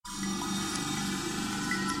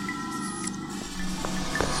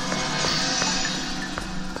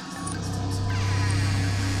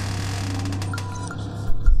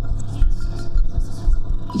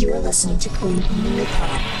You're listening to Creepy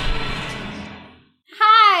Pod.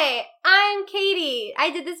 Hi, I'm Katie. I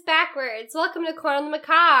did this backwards. Welcome to Corn on the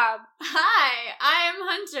Macabre. Hi, I'm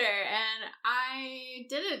Hunter, and I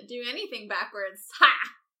didn't do anything backwards. Ha!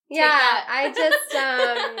 Yeah, I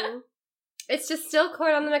just, it's just still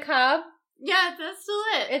Corn on the Macabre. Yeah, that's still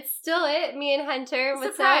it. It's still it. Me and Hunter.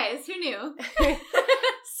 What's Surprise, who knew? up?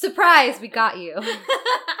 Surprise, we got you.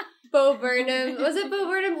 Bo Burnham. Was it Bo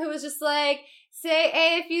Burnham who was just like, say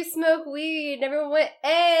A if you smoke weed? And everyone went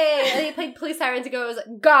A. And he played police sirens and goes,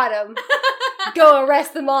 got him. Go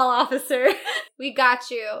arrest the mall officer. We got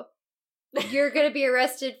you. You're gonna be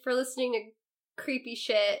arrested for listening to creepy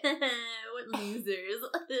shit. What losers.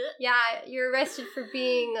 Yeah, you're arrested for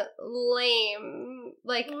being lame,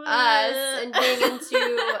 like us, and being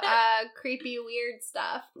into creepy, weird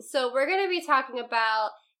stuff. So we're gonna be talking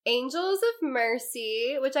about Angels of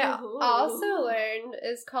Mercy, which I also learned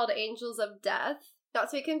is called Angels of Death. Not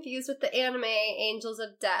to be confused with the anime Angels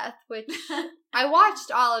of Death, which I watched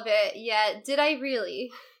all of it, yet did I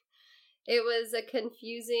really? It was a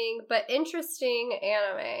confusing but interesting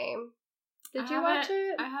anime. Did you watch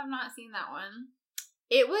it? I have not seen that one.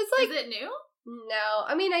 It was like... Is it new? No.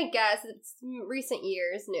 I mean, I guess it's recent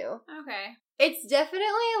years new. Okay. It's definitely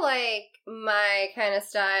like my kind of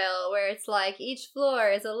style where it's like each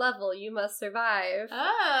floor is a level you must survive.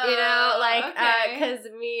 Oh. You know, like, okay. because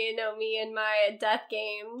me and my death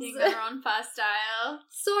games. Danganronpa style.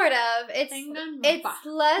 Sort of. It's Danganronpa.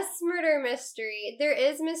 less murder mystery. There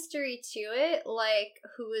is mystery to it, like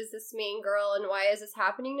who is this main girl and why is this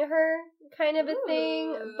happening to her kind of a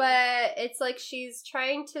thing. But it's like she's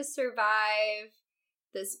trying to survive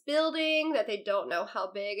this building that they don't know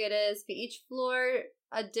how big it is, but each floor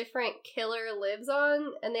a different killer lives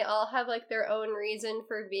on, and they all have like their own reason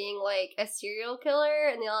for being like a serial killer,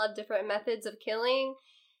 and they all have different methods of killing,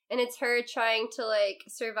 and it's her trying to like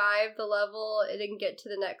survive the level and then get to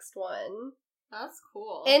the next one. That's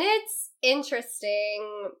cool. And it's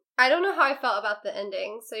interesting. I don't know how I felt about the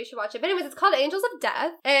ending, so you should watch it. But anyways, it's called Angels of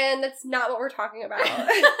Death, and that's not what we're talking about.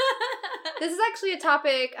 This is actually a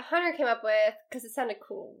topic Hunter came up with because it sounded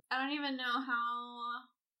cool. I don't even know how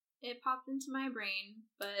it popped into my brain,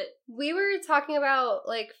 but... We were talking about,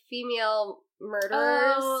 like, female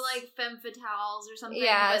murderers. Oh, like femme fatales or something.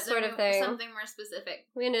 Yeah, but sort of thing. Something more specific.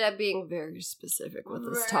 We ended up being very specific with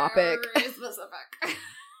this topic. Very specific.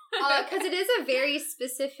 Because it is a very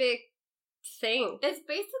specific thing. It's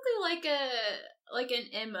basically like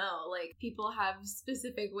an MO. Like, people have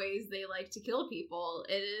specific ways they like to kill people.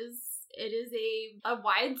 It is a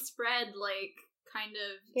widespread, like, kind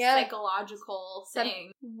of psychological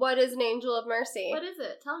thing. What is an Angel of Mercy? What is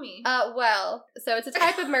it? Tell me. Well, so it's a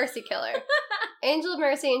type of mercy killer. Angel of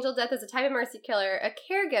Mercy, Angel of Death is a type of mercy killer, a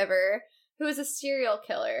caregiver who is a serial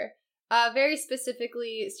killer. Very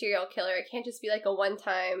specifically serial killer. It can't just be like a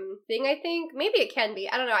one-time thing, I think. Maybe it can be.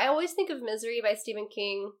 I don't know. I always think of Misery by Stephen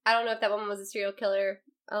King. I don't know if that woman was a serial killer.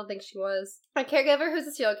 I don't think she was. A caregiver who's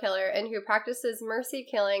a serial killer and who practices mercy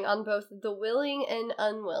killing on both the willing and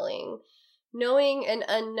unwilling, knowing and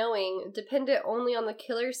unknowing, dependent only on the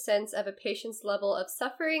killer's sense of a patient's level of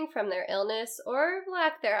suffering from their illness or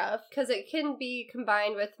lack thereof, because it can be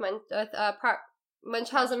combined with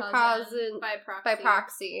Munchausen by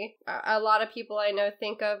proxy. A lot of people I know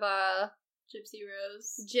think of Gypsy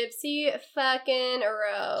Rose. Gypsy fucking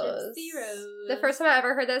Rose. Gypsy Rose. The first time I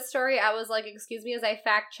ever heard that story, I was like, excuse me as I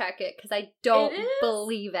fact check it, because I don't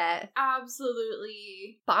believe it.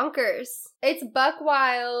 Absolutely. Bonkers. It's buck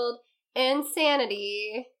wild.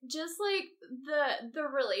 Insanity. Just like the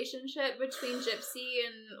relationship between Gypsy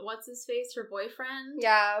and what's his face, her boyfriend,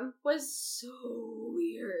 was so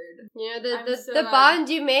weird. You know, the bond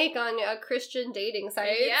you make on a Christian dating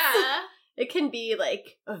site. Yeah. It can be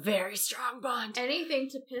like a very strong bond. Anything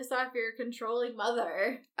to piss off your controlling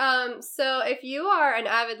mother. So if you are an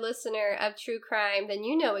avid listener of true crime, then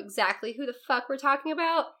you know exactly who the fuck we're talking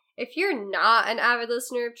about. If you're not an avid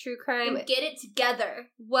listener of true crime, then get it together.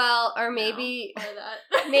 Well, or maybe... No, or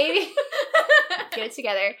that. Maybe... get it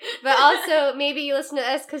together. But also, maybe you listen to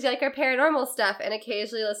us because you like our paranormal stuff and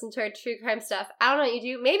occasionally listen to our true crime stuff. I don't know what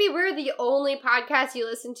you do. Maybe we're the only podcast you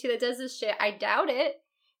listen to that does this shit. I doubt it.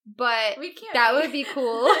 But that would be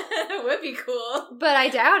cool. It would be cool. But I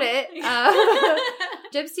doubt it.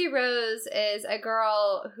 Gypsy Rose is a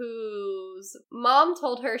girl whose mom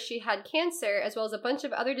told her she had cancer as well as a bunch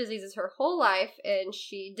of other diseases her whole life, and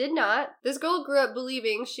she did not. This girl grew up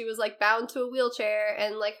believing she was like bound to a wheelchair,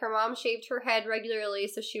 and like her mom shaved her head regularly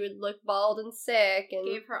so she would look bald and sick, and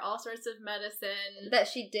gave her all sorts of medicine that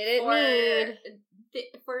she didn't need.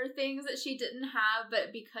 For things that she didn't have,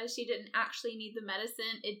 but because she didn't actually need the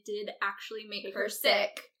medicine, it did actually make her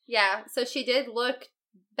sick. Yeah, so she did look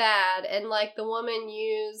bad, and, like, the woman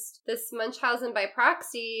used this Munchausen by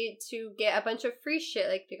proxy to get a bunch of free shit.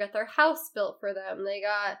 Like, they got their house built for them. They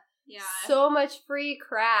got so much free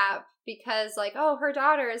crap because, like, oh, her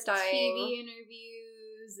daughter is dying. TV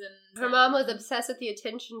interviews and... Her mom was obsessed with the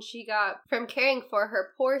attention she got from caring for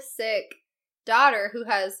her poor, sick daughter who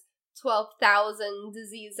has 12,000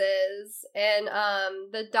 diseases. And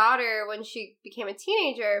the daughter, when she became a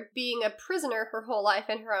teenager, being a prisoner her whole life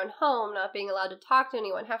in her own home, not being allowed to talk to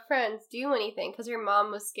anyone, have friends, do anything, because her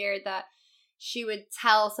mom was scared that she would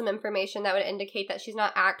tell some information that would indicate that she's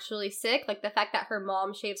not actually sick, like the fact that her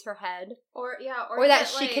mom shaves her head. Or that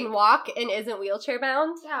she can walk and isn't wheelchair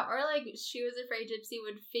bound. Yeah, or, like, she was afraid Gypsy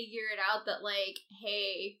would figure it out that, like,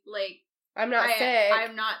 hey, like, I'm not sick.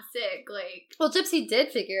 I'm not sick, like... Well, Gypsy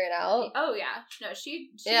did figure it out. Oh, yeah. No, she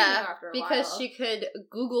knew after a while. Because she could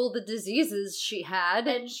Google the diseases she had.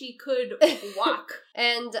 And she could walk.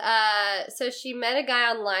 And, so she met a guy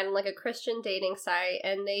online on, like, a Christian dating site,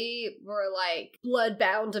 and they were, like,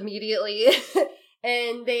 blood-bound immediately.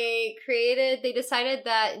 And they decided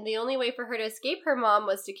that the only way for her to escape her mom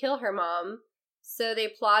was to kill her mom. So they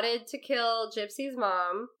plotted to kill Gypsy's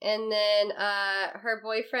mom, and then her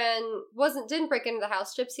boyfriend didn't break into the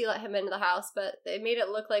house. Gypsy let him into the house, but they made it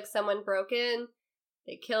look like someone broke in.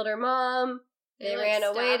 They killed her mom. They ran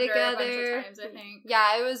away together. A bunch of times, I think.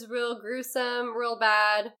 Yeah, it was real gruesome, real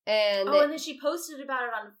bad. And and then she posted about it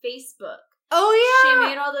on Facebook. Oh yeah, she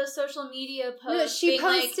made all those social media posts. She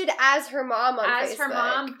posted as her mom on Facebook. As her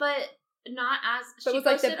mom, but. Not as but she was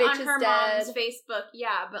like posted the bitch on her is dead. mom's Facebook,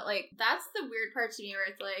 yeah, but like that's the weird part to me where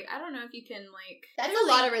it's like I don't know if you can like that's a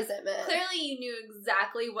lot of resentment. Clearly, you knew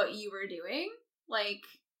exactly what you were doing. Like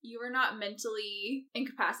you were not mentally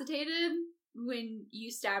incapacitated when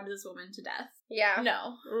you stabbed this woman to death. Yeah,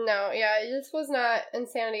 no, yeah, this was not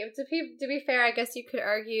insanity. To be fair, I guess you could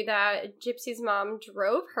argue that Gypsy's mom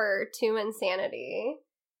drove her to insanity.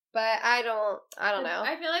 But I don't know.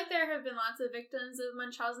 I feel like there have been lots of victims of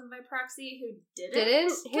Munchausen by proxy who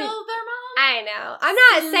didn't kill their mom. I know. I'm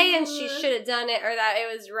not saying she should have done it or that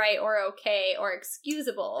it was right or okay or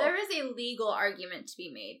excusable. There is a legal argument to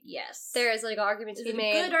be made, yes. There is a legal argument to be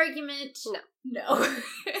made. Is it a good argument? No.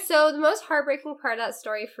 So the most heartbreaking part of that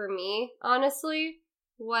story for me, honestly,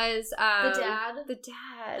 was the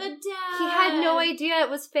dad. He had no idea it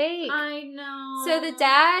was fake. I know. So the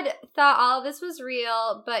dad thought all of this was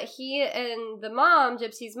real, but he and the mom,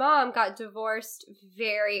 Gypsy's mom, got divorced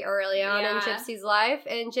very early on in Gypsy's life,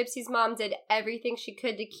 and Gypsy's mom did everything she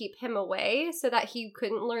could to keep him away so that he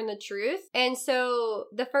couldn't learn the truth. And so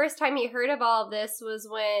the first time he heard of all of this was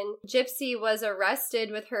when Gypsy was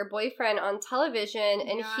arrested with her boyfriend on television,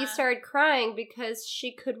 and he started crying because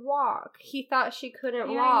she could walk. He thought she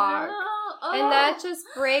couldn't walk. And that just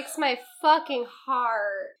breaks my fucking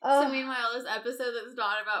heart. So meanwhile, this episode that's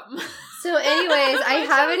not about... So anyways, I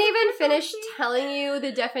haven't even finished telling you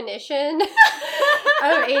the definition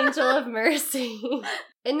of Angel of Mercy.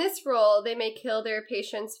 In this role, they may kill their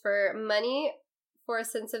patients for money, for a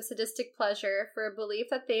sense of sadistic pleasure, for a belief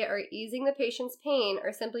that they are easing the patient's pain,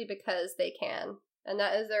 or simply because they can. And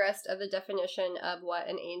that is the rest of the definition of what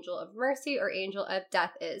an angel of mercy or angel of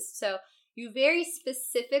death is. So you very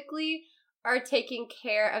specifically are taking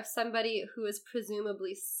care of somebody who is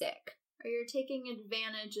presumably sick. Or you're taking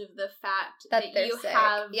advantage of the fact that you sick.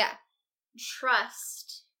 have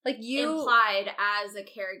trust like you implied as a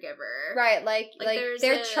caregiver. Right, like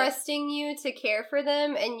they're trusting you to care for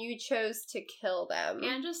them and you chose to kill them.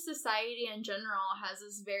 And just society in general has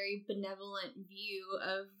this very benevolent view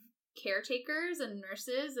of caretakers and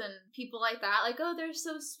nurses and people like that. Like, oh, they're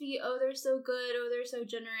so sweet, oh, they're so good, oh, they're so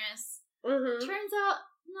generous. Mm-hmm. Turns out,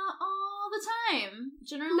 not all the time.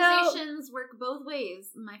 Generalizations work both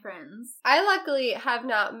ways, my friends. I luckily have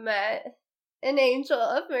not met an angel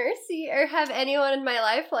of mercy or have anyone in my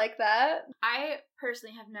life like that. I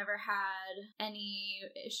personally have never had any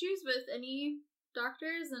issues with any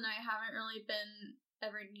doctors, and I haven't really been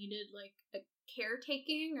ever needed like a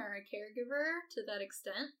caretaking or a caregiver to that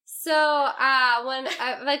extent. So, when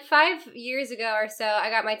like 5 years ago or so, I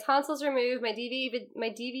got my tonsils removed, my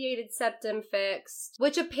deviated septum fixed,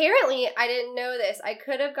 which apparently I didn't know this. I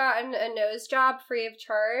could have gotten a nose job free of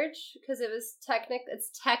charge because it's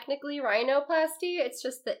technically rhinoplasty. It's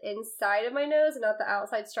just the inside of my nose and not the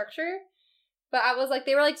outside structure. But I was like,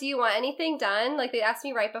 they were like, do you want anything done? Like, they asked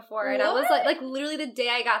me right before, and I was like literally the day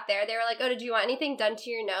I got there, they were like, oh, did you want anything done to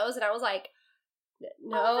your nose? And I was like,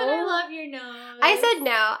 No. Oh, but I love your nose. I said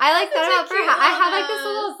no. I like that out for I have like this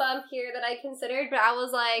nose. little bump here that I considered, but I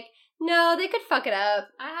was like, no, they could fuck it up.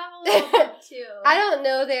 I have a little bump too. I don't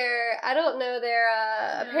know their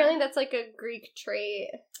apparently that's like a Greek trait.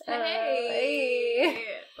 Hey.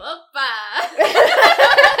 Papa.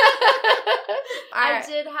 I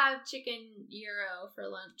did have chicken gyro for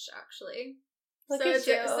lunch, actually. Look so at it's,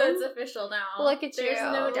 you. So it's official now. Look at There's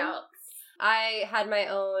you. no doubts. I had my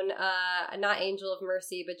own, not angel of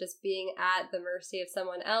mercy, but just being at the mercy of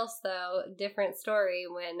someone else, though. Different story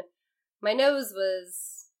when my nose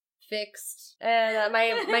was fixed and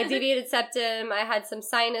my deviated septum. I had some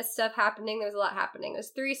sinus stuff happening. There was a lot happening.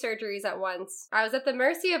 There's 3 surgeries at once. I was at the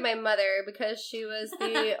mercy of my mother because she was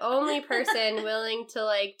the only person willing to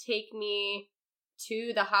like take me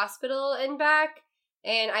to the hospital and back.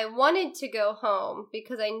 And I wanted to go home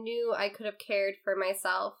because I knew I could have cared for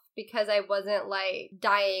myself because I wasn't like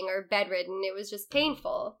dying or bedridden. It was just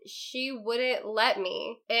painful. She wouldn't let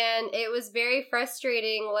me. And it was very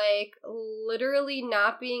frustrating, like literally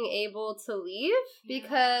not being able to leave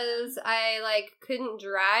because I like couldn't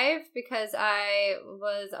drive because I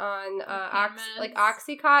was on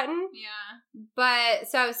Oxycontin. Yeah. But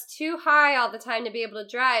so I was too high all the time to be able to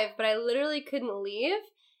drive, but I literally couldn't leave.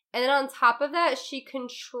 And then on top of that, she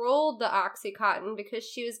controlled the Oxycontin because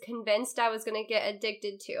she was convinced I was going to get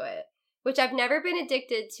addicted to it, which I've never been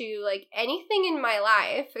addicted to, like, anything in my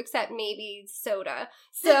life except maybe soda.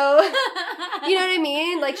 So, you know what I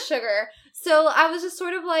mean? Like sugar. So I was just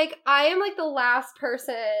sort of like, I am, like, the last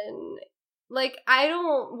person. Like,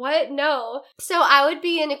 no. So I would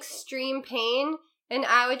be in extreme pain, and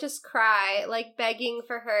I would just cry, like, begging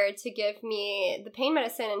for her to give me the pain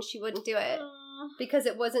medicine, and she wouldn't do it. Because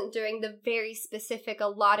it wasn't during the very specific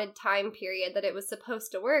allotted time period that it was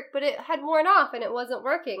supposed to work, but it had worn off and it wasn't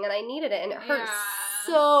working and I needed it and it hurt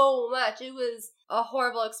so much. It was a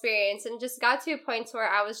horrible experience and just got to a point where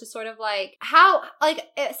I was just sort of like,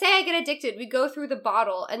 say I get addicted, we go through the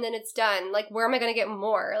bottle and then it's done. Like, where am I going to get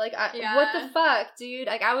more? Like, what the fuck, dude?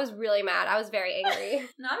 Like, I was really mad. I was very angry.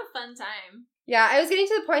 Not a fun time. Yeah, I was getting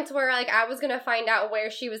to the point where, like, I was going to find out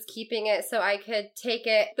where she was keeping it so I could take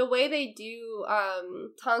it. The way they do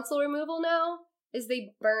tonsil removal now is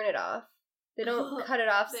they burn it off. They don't cut it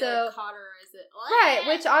off. They so cauterize it. Right,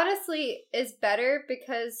 which honestly is better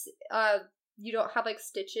because you don't have, like,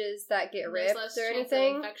 stitches that get ripped or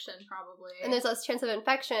anything. Of infection, probably. And there's less chance of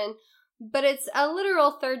infection. But it's a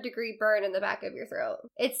literal 3rd-degree burn in the back of your throat.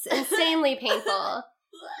 It's insanely painful.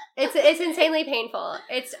 It's insanely painful.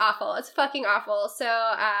 It's awful. It's fucking awful. So,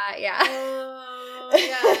 yeah. Oh,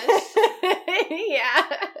 gosh.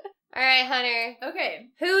 Yeah. All right, Hunter. Okay.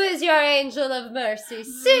 Who is your angel of mercy?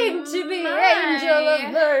 Sing to me, angel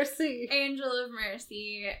of mercy. Angel of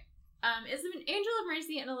mercy. Is an angel of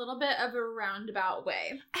mercy in a little bit of a roundabout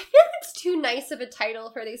way. I feel like it's too nice of a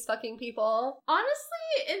title for these fucking people.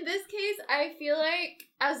 Honestly, in this case, I feel like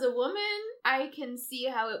as a woman, I can see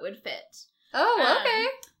how it would fit. Oh, okay.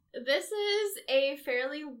 This is a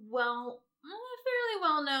fairly well-known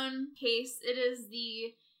case. It is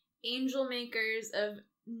the Angel Makers of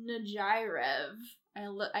Najirev. I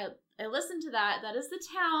listened to that. That is the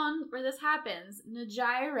town where this happens.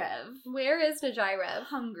 Najirev. Where is Najirev?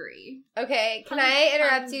 Hungary. Okay, can I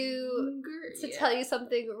interrupt you to tell you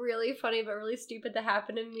something really funny but really stupid that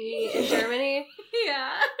happened to me in Germany? Yeah.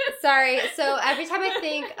 Sorry. So every time I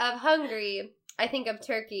think of Hungary, I think of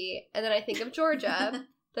Turkey, and then I think of Georgia,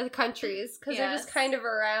 the countries, because they're just kind of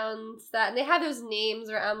around that. And they have those names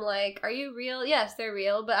where I'm like, are you real? Yes, they're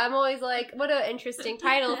real. But I'm always like, what an interesting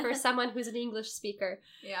title for someone who's an English speaker.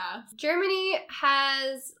 Yeah. Germany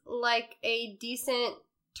has, like, a decent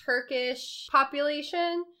Turkish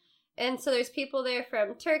population. And so there's people there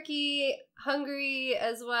from Turkey, Hungary,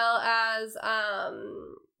 as well as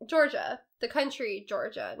Georgia, the country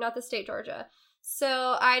Georgia, not the state Georgia.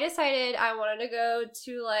 So I decided I wanted to go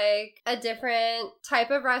to, like, a different type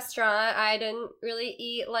of restaurant. I didn't really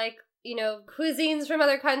eat, like, you know, cuisines from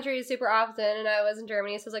other countries super often, and I was in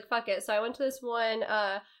Germany, so I was like, fuck it. So I went to this one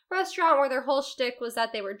restaurant where their whole shtick was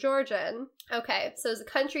that they were Georgian. Okay, so it's the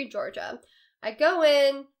country Georgia. I go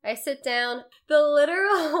in, I sit down. The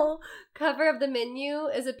literal cover of the menu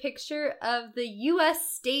is a picture of the U.S.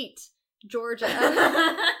 state Georgia.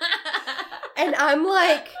 And I'm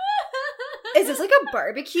like, is this like a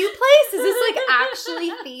barbecue place? Is this like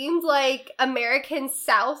actually themed like American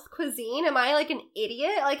South cuisine? Am I like an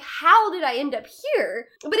idiot? Like, how did I end up here?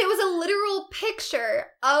 But it was a literal picture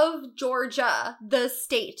of Georgia, the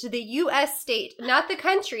state, the U.S. state, not the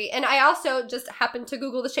country. And I also just happened to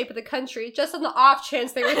Google the shape of the country just on the off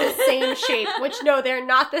chance they were the same shape, which no, they're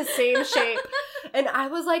not the same shape. And I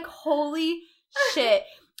was like, holy shit.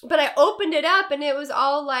 But I opened it up and it was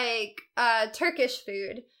all like Turkish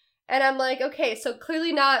food. And I'm like, okay, so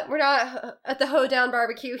clearly we're not at the Hoedown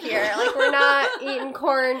barbecue here. Like, we're not eating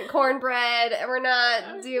cornbread. We're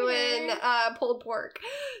not doing pulled pork.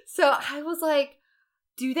 So I was like,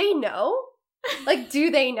 do they know? Like,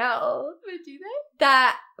 do they know? But do they?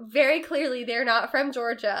 That very clearly they're not from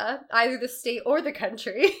Georgia, either the state or the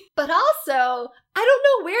country. But also, I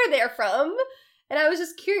don't know where they're from. And I was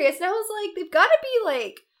just curious. And I was like, they've got to be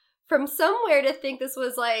like from somewhere to think this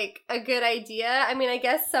was like a good idea. I mean, I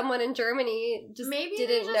guess someone in Germany just maybe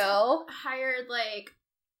didn't know. Hired like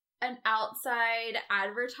an outside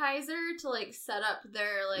advertiser to like set up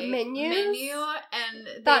their like menu, and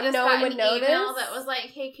they thought just no got one would an notice. email that was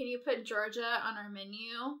like, "Hey, can you put Georgia on our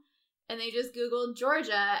menu?" And they just Googled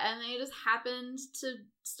Georgia, and they just happened to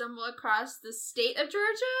stumble across the state of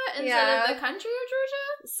Georgia instead of the country of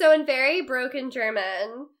Georgia. So in very broken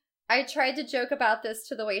German, I tried to joke about this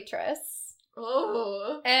to the waitress.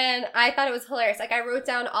 Oh. And I thought it was hilarious. Like, I wrote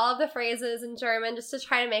down all of the phrases in German just to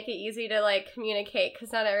try to make it easy to, like, communicate,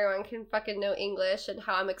 because not everyone can fucking know English and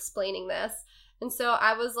how I'm explaining this. And so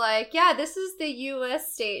I was like, yeah, this is the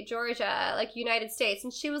U.S. state, Georgia, like, United States.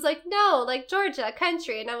 And she was like, no, like, Georgia,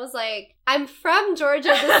 country. And I was like, I'm from Georgia,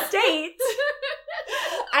 the state.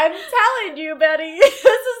 I'm telling you, Betty, this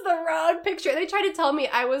is the wrong picture. They tried to tell me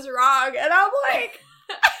I was wrong. And I'm like,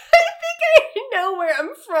 I think I know where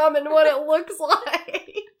I'm from and what it looks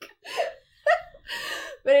like.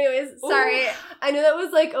 But anyways, sorry. Ooh. I know that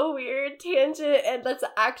was like a weird tangent and that's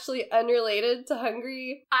actually unrelated to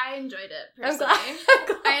Hungary. I enjoyed it, personally.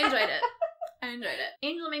 I'm glad. I enjoyed it.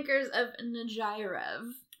 Angel Makers of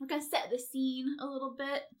Nagyrev. We're going to set the scene a little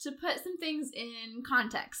bit to put some things in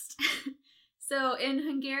context. So, in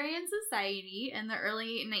Hungarian society in the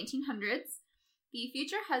early 1900s, the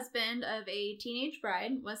future husband of a teenage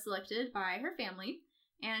bride was selected by her family,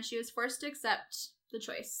 and she was forced to accept the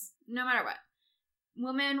choice, no matter what.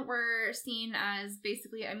 Women were seen as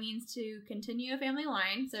basically a means to continue a family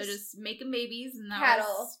line, so just making babies, and that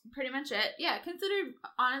was pretty much it. Yeah, considered,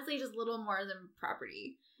 honestly, just little more than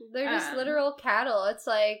property. They're just literal cattle. It's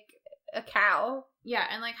like a cow. Yeah,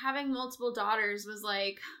 and like having multiple daughters was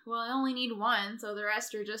like, well, I only need one, so the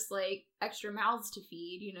rest are just like extra mouths to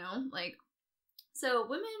feed, you know? Like, so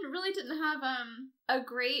women really didn't have a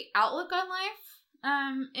great outlook on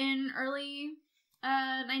life in early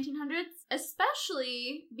 1900s,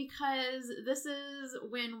 especially because this is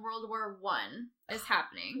when World War I is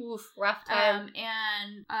happening. Oof, rough time.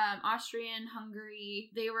 And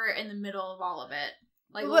Austrian-Hungary, they were in the middle of all of it.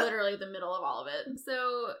 Like, literally the middle of all of it.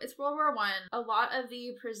 So, it's World War I. A lot of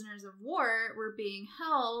the prisoners of war were being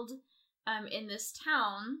held in this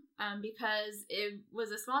town because it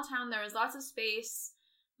was a small town. There was lots of space.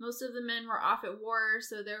 Most of the men were off at war,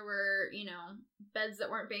 so there were, you know, beds that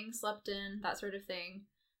weren't being slept in, that sort of thing.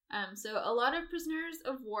 So a lot of prisoners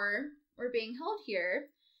of war were being held here,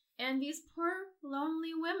 and these poor,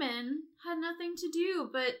 lonely women had nothing to do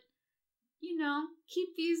but, you know, keep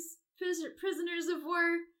these prisoners of war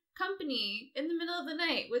company in the middle of the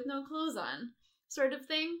night with no clothes on, sort of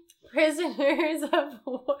thing. Prisoners of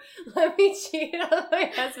war. Let me cheat on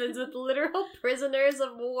my husband's with literal prisoners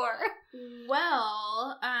of war.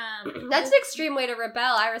 Well, that's an extreme way to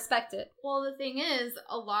rebel. I respect it. Well, the thing is,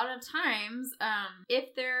 a lot of times,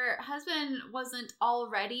 if their husband wasn't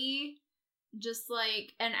already just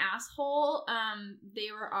like an asshole,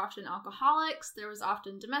 they were often alcoholics. There was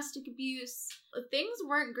often domestic abuse. Things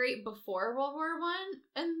weren't great before World War I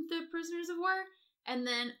and the prisoners of war. And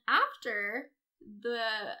then after the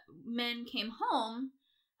men came home,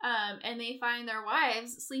 and they find their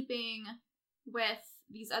wives sleeping with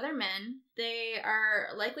these other men, they are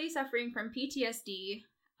likely suffering from PTSD,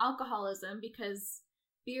 alcoholism, because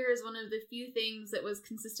beer is one of the few things that was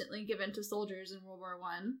consistently given to soldiers in World War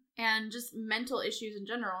I, and just mental issues in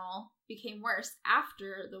general became worse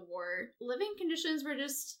after the war. Living conditions were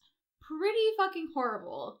just pretty fucking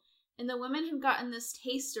horrible, and the women had gotten this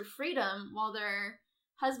taste of freedom while their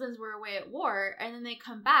husbands were away at war, and then they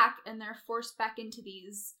come back and they're forced back into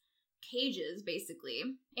these cages, basically.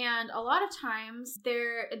 And a lot of times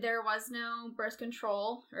there was no birth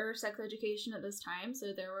control or sex education at this time,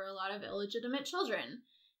 so there were a lot of illegitimate children.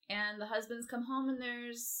 And the husbands come home and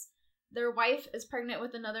their wife is pregnant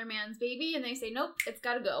with another man's baby, and they say, nope, it's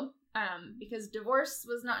gotta go. Because divorce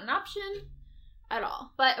was not an option at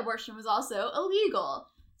all. But abortion was also illegal.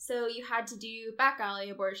 So you had to do back alley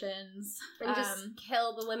abortions. And just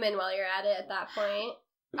kill the women while you're at it at that point.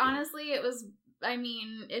 Honestly, it was, I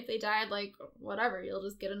mean, if they died, like, whatever, you'll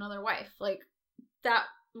just get another wife. Like, that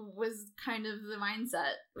was kind of the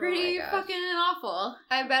mindset. Pretty fucking awful.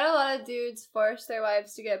 I bet a lot of dudes forced their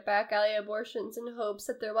wives to get back alley abortions in hopes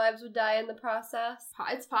that their wives would die in the process.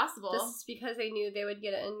 It's possible. This is because they knew they would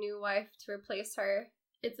get a new wife to replace her.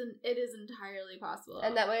 It is entirely possible.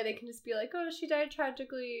 And that way they can just be like, oh, she died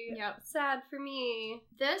tragically. Yep. Sad for me.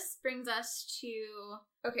 This brings us to...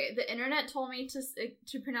 Okay, the internet told me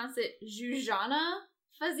to pronounce it Zuzana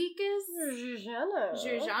Fazekas. Zuzana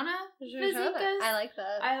Fazekas. I like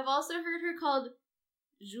that. I have also heard her called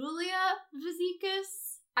Julia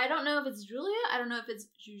Fazekas. I don't know if it's Julia. I don't know if it's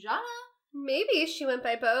Zuzana. Maybe she went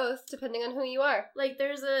by both, depending on who you are. Like,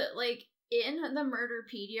 there's a... Like, in the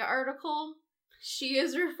Murderpedia article... She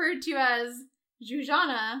is referred to as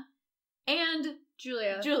Zuzana and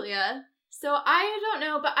Julia. So I don't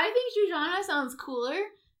know, but I think Zuzana sounds cooler,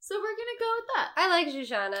 so we're gonna go with that. I like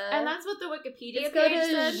Zuzana. And that's what the Wikipedia page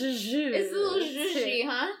said. It's a little zhuzhy,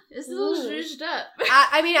 huh? It's a little zhuzhed up.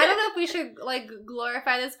 I mean, I don't know if we should, like,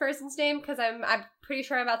 glorify this person's name, because I'm pretty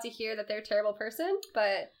sure I'm about to hear that they're a terrible person,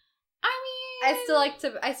 but...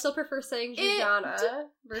 I still prefer saying Zuzana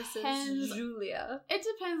versus Julia. It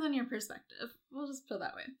depends on your perspective. We'll just put it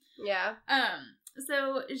that way. Yeah.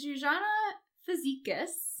 So Zuzana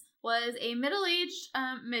Fazekas was a middle-aged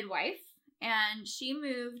midwife, and she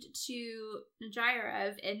moved to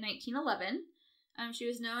Najirev in 1911. She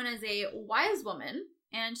was known as a wise woman,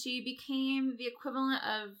 and she became the equivalent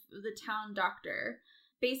of the town doctor.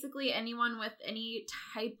 Basically, anyone with any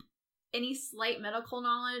slight medical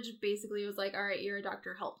knowledge basically was like, all right, you're a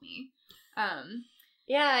doctor, help me.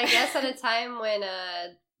 Yeah, I guess at a time when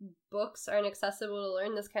books aren't accessible to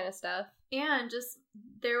learn this kind of stuff. And just,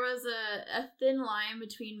 there was a thin line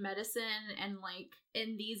between medicine and, like,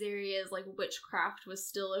 in these areas, like, witchcraft was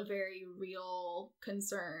still a very real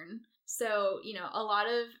concern. So, you know,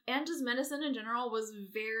 and just medicine in general was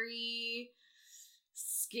very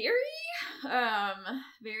scary,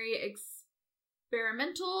 very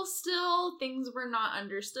experimental still. Things were not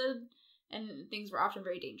understood, and things were often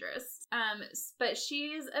very dangerous. But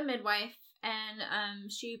she's a midwife,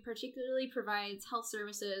 and she particularly provides health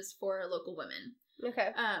services for local women.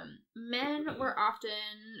 Okay. Men were often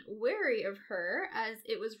wary of her, as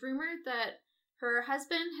it was rumored that her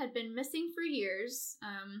husband had been missing for years,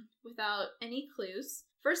 without any clues.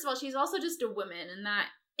 First of all, she's also just a woman, and that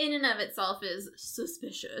in and of itself is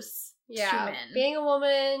suspicious to men. Being a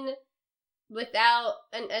woman without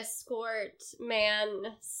an escort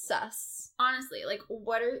man, sus. Honestly, like,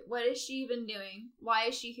 what is she even doing? Why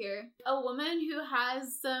is she here? A woman who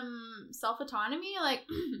has some self-autonomy? Like,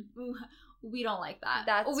 we don't like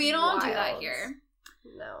that. We don't do that here.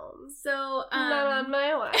 No. So, not on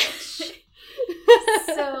my watch.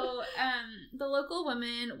 So, the local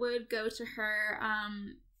women would go to her,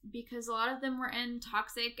 because a lot of them were in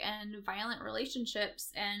toxic and violent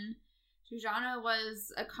relationships, and Zuzana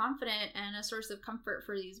was a confidant and a source of comfort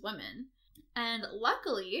for these women. And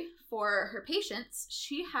luckily for her patients,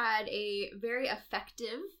 she had a very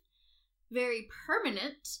effective, very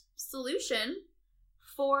permanent solution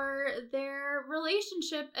for their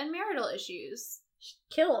relationship and marital issues.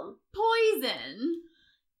 Kill them. Poison.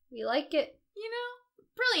 We like it. You know?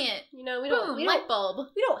 Brilliant. You know, we Boom, don't light bulb.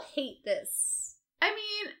 We don't hate this. I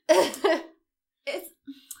mean,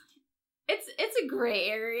 it's a gray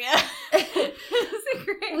area.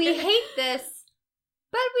 We hate this,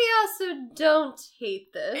 but we also don't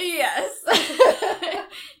hate this. Yes.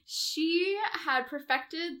 She had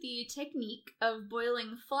perfected the technique of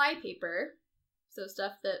boiling fly paper, so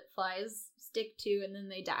stuff that flies stick to and then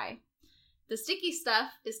they die. The sticky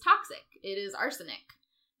stuff is toxic. It is arsenic.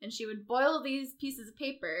 And she would boil these pieces of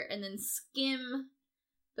paper and then skim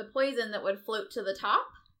the poison that would float to the top.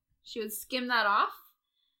 She would skim that off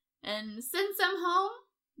and send some home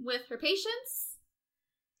with her patients.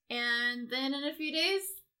 And then in a few days,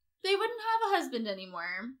 they wouldn't have a husband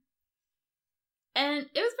anymore. And it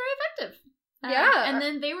was very effective. Yeah. And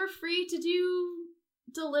then they were free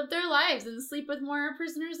to live their lives and sleep with more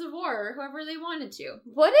prisoners of war or whoever they wanted to.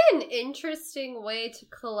 What an interesting way to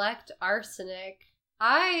collect arsenic.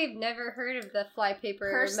 I've never heard of the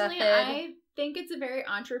flypaper Personally, method. I think it's a very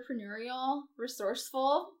entrepreneurial,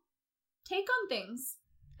 resourceful take on things.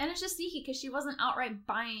 And it's just sneaky because she wasn't outright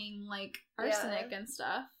buying, like, arsenic and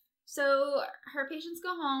stuff. So her patients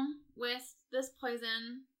go home with this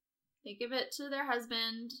poison. They give it to their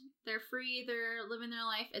husband. They're free. They're living their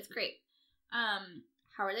life. It's great.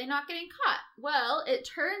 How are they not getting caught? Well, it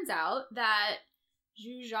turns out that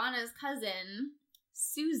Zuzana's cousin,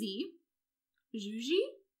 Susie?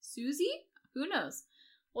 Who knows?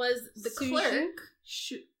 Was the clerk.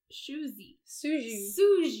 Suji.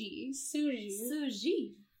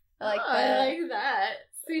 I like that.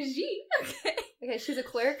 Susie. Okay, she's a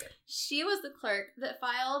clerk. She was the clerk that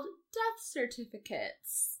filed death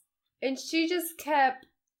certificates. And she just kept...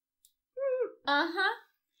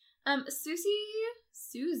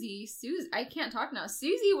 Susie, I can't talk now.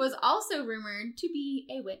 Susie was also rumored to be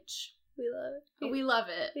a witch. We love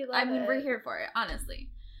it. We love it. I mean, we're here for it, honestly.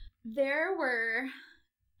 There were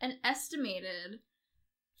an estimated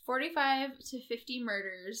 45 to 50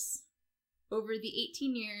 murders over the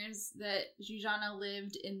 18 years that Zsuzsanna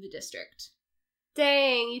lived in the district.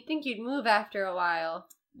 Dang, you'd think you'd move after a while.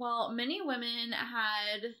 Well, many women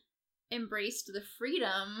had embraced the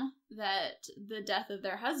freedom that the death of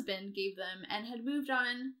their husband gave them and had moved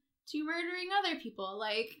on to murdering other people,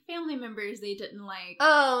 like family members they didn't like.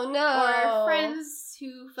 Oh, no. Or friends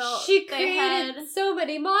who felt she created so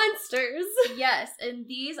many monsters. Yes, and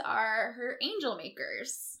these are her angel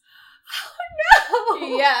makers. Oh,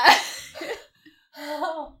 no. Yeah.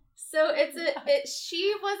 So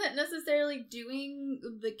she wasn't necessarily doing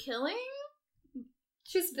the killing.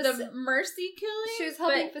 She's the mercy killing. She was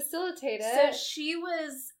helping facilitate it. So she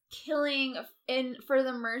was killing for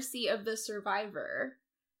the mercy of the survivor.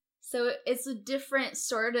 So it's a different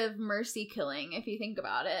sort of mercy killing if you think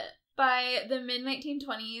about it. By the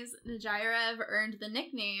mid-1920s, Negirev earned the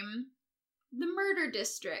nickname the Murder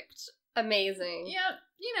District. Amazing. Yep.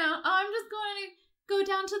 You know, I'm just going to go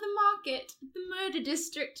down to the market, the Murder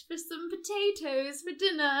District, for some potatoes for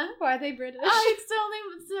dinner. Why are they British? Oh, it's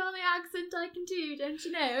the only accent I can do, don't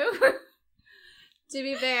you know? To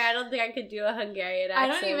be fair, I don't think I could do a Hungarian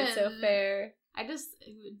accent. I don't even. So fair. I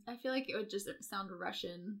feel like it would just sound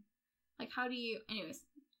Russian. Like, how do you... Anyways.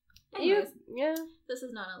 Yeah. This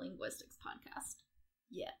is not a linguistics podcast.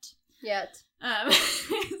 Yet.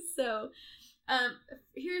 So...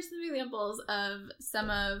 here's some examples of some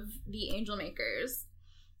of the angel makers.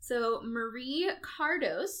 So Marie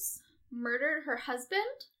Cardos murdered her husband,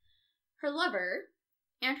 her lover,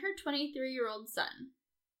 and her 23-year-old son.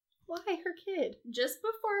 Why her kid? Just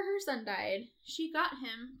before her son died, she got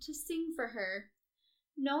him to sing for her.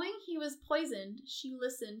 Knowing he was poisoned, she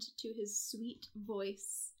listened to his sweet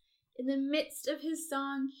voice. In the midst of his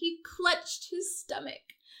song, he clutched his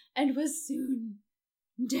stomach and was soon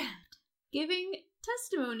dead. Giving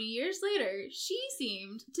testimony years later, she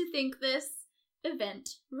seemed to think this event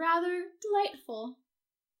rather delightful.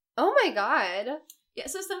 Oh my god. Yeah,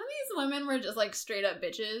 so some of these women were just, like, straight up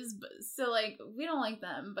bitches, but so, like, we don't like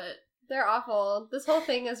them, but... They're awful. This whole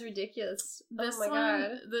thing is ridiculous.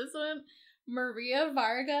 God. This one, Maria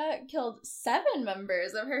Varga killed 7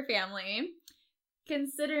 members of her family,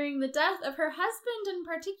 considering the death of her husband in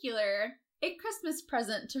particular a Christmas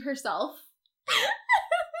present to herself.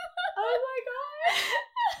 Oh my god.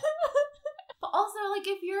 But also, like,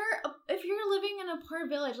 if you're living in a poor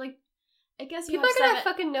village, like, I guess you people have are gonna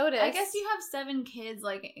fucking notice. I guess you have 7 kids,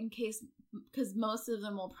 like, in case, because most of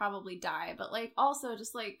them will probably die. But, like, also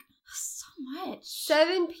just, like, so much.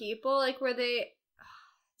 7 people, like,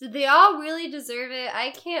 did they all really deserve it? I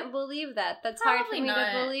can't believe that. That's probably hard for me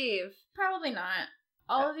to believe. Probably not.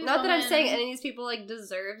 All of these not that I'm saying any of these people, like,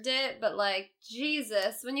 deserved it, but, like,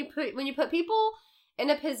 Jesus, when you put people in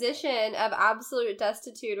a position of absolute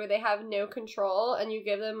destitute where they have no control and you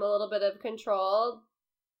give them a little bit of control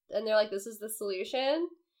and they're like, this is the solution.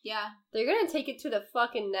 Yeah. They're gonna take it to the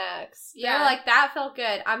fucking next. Yeah. They're like, that felt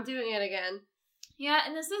good. I'm doing it again. Yeah,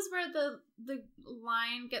 and this is where the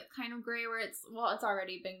line gets kind of gray where it's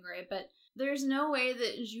already been gray, but there's no way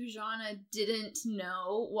that Zsuzsanna didn't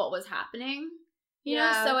know what was happening. You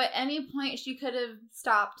know, so at any point she could have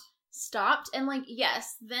stopped and, like,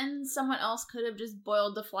 yes, then someone else could have just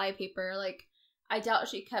boiled the flypaper. Like, I doubt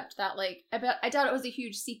she kept that, like, I doubt it was a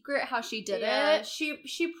huge secret how she did it.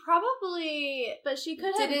 She probably, but she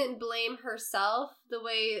didn't blame herself the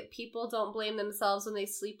way people don't blame themselves when they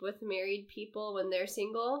sleep with married people when they're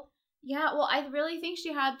single. Yeah, well, I really think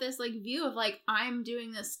she had this, like, view of, like, I'm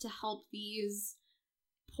doing this to help these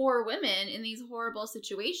poor women in these horrible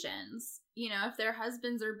situations. You know, if their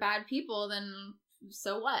husbands are bad people, then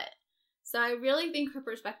so what? So I really think her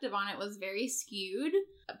perspective on it was very skewed.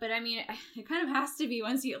 But I mean, it kind of has to be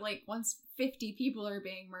once 50 people are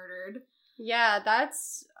being murdered. Yeah,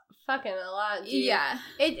 that's fucking a lot, dude. Yeah.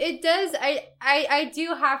 It does, I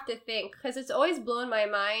do have to think, because it's always blown my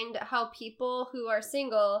mind how people who are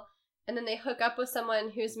single and then they hook up with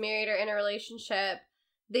someone who's married or in a relationship,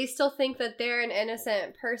 they still think that they're an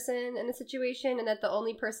innocent person in the situation and that the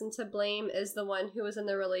only person to blame is the one who was in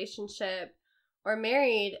the relationship or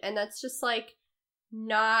married, and that's just, like,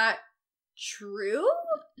 not true.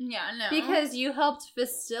 Yeah, no. Because you helped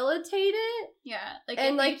facilitate it. Yeah. Like,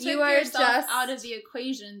 and, if like, you you took are yourself just out of the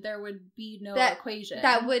equation, there would be no equation.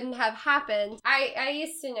 That wouldn't have happened. I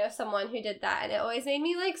used to know someone who did that, and it always made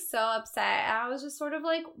me, like, so upset. And I was just sort of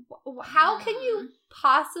like, how can you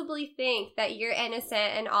possibly think that you're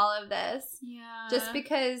innocent in all of this? Yeah. Just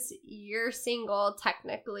because you're single,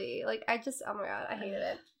 technically. Like, oh my god, I hated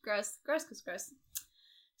it. Gross.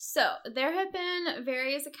 So, there have been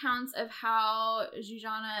various accounts of how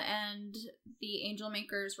Zuzana and the angel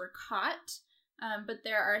makers were caught, but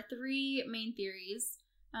there are 3 main theories.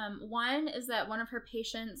 One is that one of her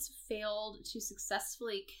patients failed to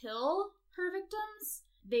successfully kill her victims.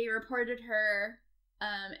 They reported her,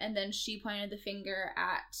 and then she pointed the finger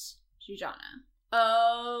at Zuzana.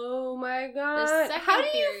 Oh my god. The second how do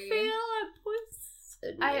theory, you feel at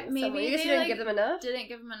poison? maybe you just they didn't give them enough? Didn't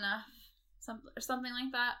give them enough. Something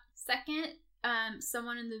like that. Second,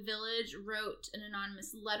 someone in the village wrote an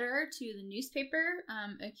anonymous letter to the newspaper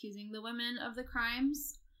accusing the women of the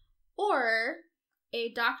crimes. Or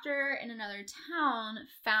a doctor in another town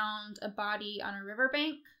found a body on a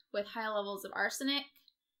riverbank with high levels of arsenic,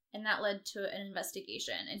 and that led to an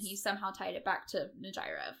investigation, and he somehow tied it back to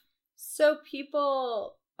Nejirev. So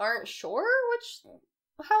people aren't sure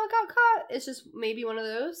how it got caught? It's just maybe one of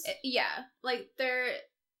those? Yeah. Like,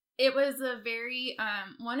 it was a very,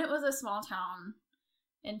 one, it was a small town,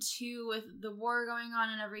 and 2, with the war going on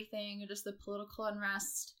and everything, just the political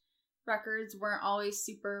unrest, records weren't always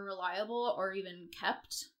super reliable or even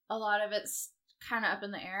kept. A lot of it's kind of up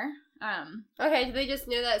in the air. Okay, they just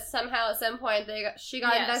knew that somehow at some point she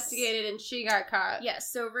got Yes. investigated and she got caught.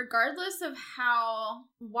 Yes, so regardless of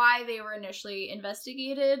why they were initially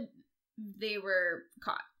investigated, they were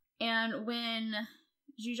caught. And when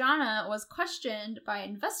Zuzana was questioned by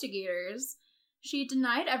investigators, she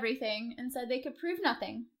denied everything and said they could prove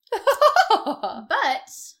nothing. But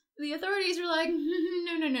the authorities were like,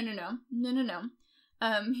 no.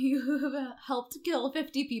 You helped kill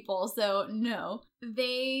 50 people, so no.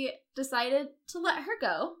 They decided to let her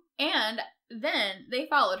go, and then they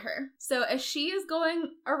followed her. So as she is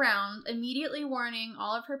going around immediately warning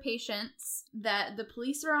all of her patients that the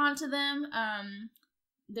police are onto them,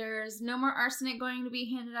 there's no more arsenic going to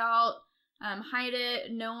be handed out, hide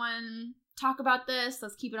it, no one talk about this,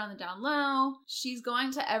 let's keep it on the down low. She's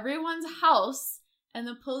going to everyone's house, and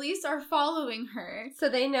the police are following her. So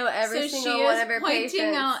they know every single one of her patients. So she is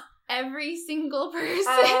pointing out every single person.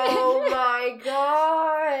 Oh my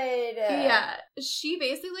god. Yeah.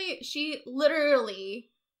 She literally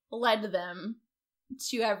led them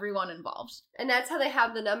to everyone involved. And that's how they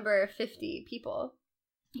have the number of 50 people.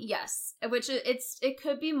 Yes, which it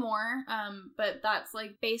could be more, but that's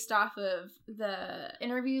like based off of the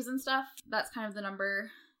interviews and stuff. That's kind of the number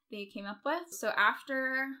they came up with. So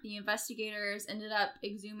after the investigators ended up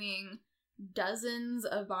exhuming dozens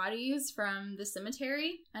of bodies from the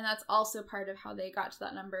cemetery, and that's also part of how they got to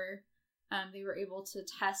that number, they were able to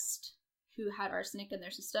test who had arsenic in their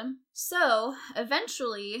system. So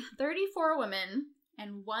eventually 34 women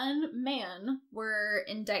and 1 man were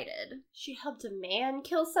indicted. She helped a man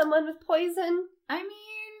kill someone with poison? I mean,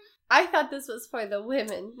 I thought this was for the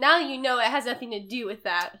women. Now you know it has nothing to do with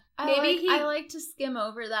that. I like to skim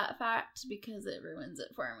over that fact because it ruins it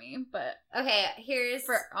for me. But okay, here's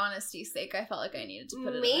for honesty's sake, I felt like I needed to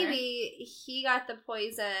put it in there. Maybe he got the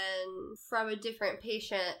poison from a different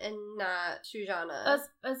patient and not Zuzana.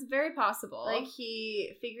 That's very possible. Like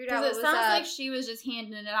he figured out. Because it sounds like she was just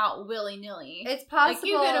handing it out willy nilly. It's possible. Like,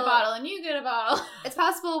 you get a bottle and you get a bottle. It's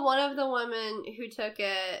possible one of the women who took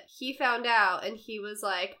it, he found out and he was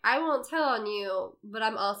like, "I won't tell on you, but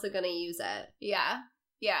I'm also gonna use it." Yeah.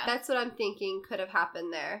 Yeah. That's what I'm thinking could have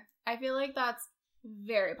happened there. I feel like that's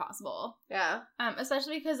very possible. Yeah.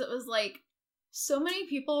 Especially because it was like, so many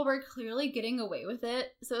people were clearly getting away with it.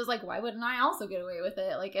 So it was like, why wouldn't I also get away with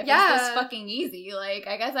it? Like, if it's this fucking easy, like,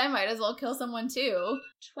 I guess I might as well kill someone too.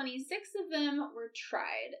 26 of them were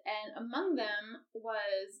tried, and among them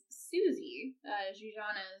was Susie,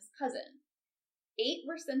 Zuzana's cousin. 8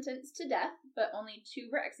 were sentenced to death, but only 2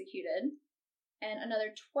 were executed, and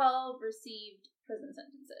another 12 received prison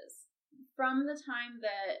sentences. From the time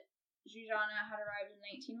that Zuzana had arrived in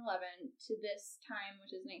 1911 to this time,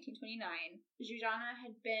 which is 1929, Zuzana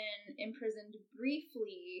had been imprisoned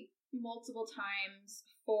briefly multiple times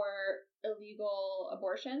for illegal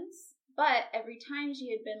abortions, but every time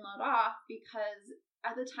she had been let off because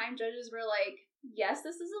at the time judges were like, yes,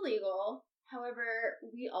 this is illegal, however,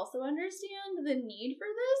 we also understand the need for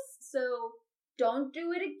this, so don't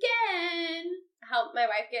do it again. Help my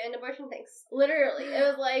wife get an abortion, thanks. Literally. It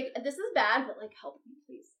was like, this is bad, but like, help me,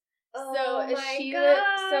 please. So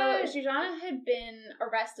Zhuzhana had been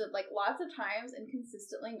arrested like lots of times and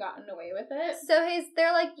consistently gotten away with it. So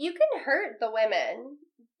they're like, you can hurt the women,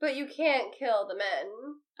 but you can't kill the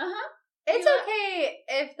men. Uh-huh. It's okay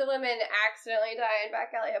if the women accidentally die in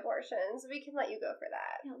back alley abortions. We can let you go for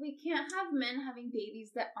that. Yeah, we can't have men having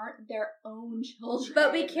babies that aren't their own children.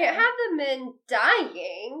 But we can't have the men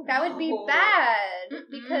dying. That would be bad.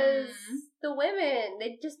 Because the women,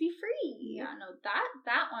 they'd just be free. Yeah, no,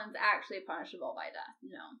 that one's actually punishable by death.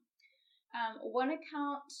 No. One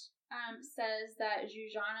account says that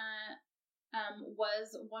Zhuzhana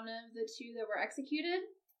was one of the two that were executed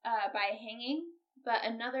by hanging. But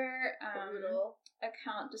another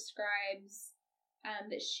account describes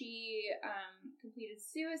that she completed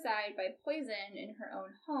suicide by poison in her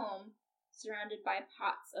own home, surrounded by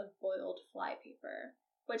pots of boiled flypaper,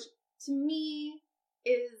 which to me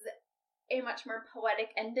is a much more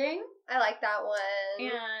poetic ending. I like that one.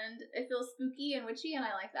 And it feels spooky and witchy, and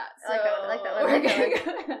I like that. So I like that one. We're going to go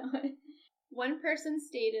with that one. One person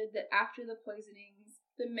stated that after the poisonings,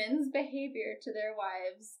 the men's behavior to their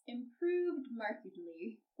wives improved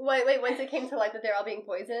markedly. Wait, once it came to light that they're all being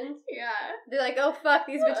poisoned? Yeah. They're like, oh fuck,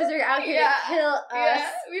 these bitches are out here to kill us.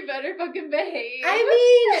 Yeah, we better fucking behave.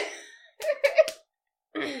 I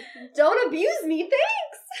mean, don't abuse me,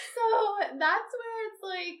 thanks! So, that's where it's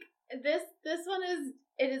like, this one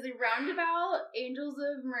it is a roundabout Angels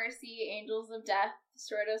of Mercy, Angels of Death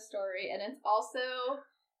sort of story, and it's also,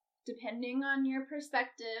 depending on your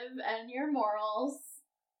perspective and your morals,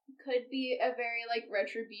 could be a very, like,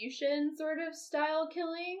 retribution sort of style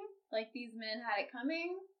killing. Like, these men had it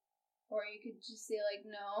coming. Or you could just say, like,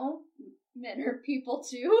 no, men are people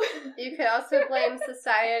too. You could also blame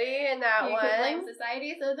society in that one. You could blame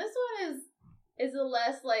society. So this one is a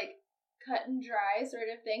less, like, cut and dry sort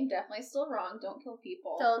of thing. Definitely still wrong. Don't kill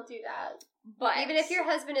people. Don't do that. But even if your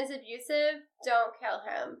husband is abusive, don't kill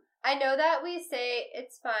him. I know that we say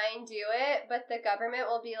it's fine, do it, but the government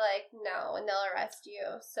will be like, no, and they'll arrest you,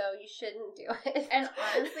 so you shouldn't do it. And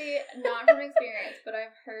honestly, not from experience, but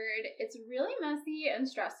I've heard it's really messy and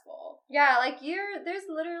stressful. Yeah, like there's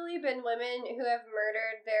literally been women who have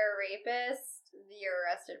murdered their rapist. You're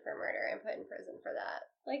arrested for murder and put in prison for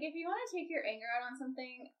that. Like, if you want to take your anger out on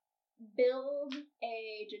something, build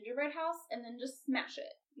a gingerbread house and then just smash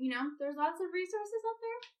it. You know, there's lots of resources out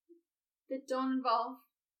there that don't involve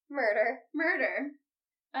Murder.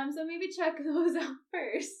 So maybe check those out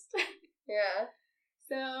first. Yeah.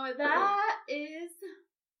 So that is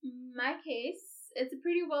my case. It's a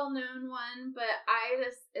pretty well-known one, but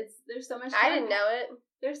there's so much. I didn't know it.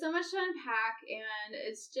 There's so much to unpack, and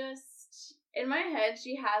it's just in my head.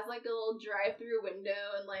 She has like a little drive-through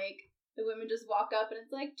window, and like the women just walk up, and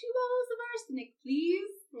it's like 2 bottles of arsenic,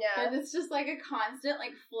 please. Yeah. And it's just like a constant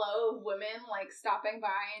like flow of women like stopping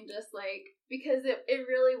by and just like, because it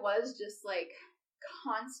really was just like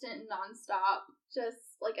constant nonstop, just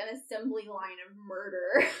like an assembly line of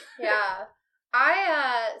murder. Yeah.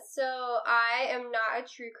 I am not a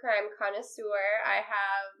true crime connoisseur. I've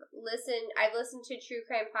listened to true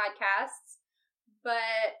crime podcasts,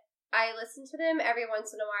 but I listen to them every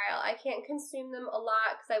once in a while. I can't consume them a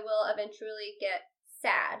lot because I will eventually get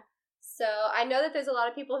sad. So I know that there's a lot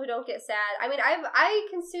of people who don't get sad. I mean, I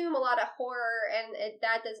consume a lot of horror, and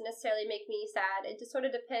that doesn't necessarily make me sad. It just sort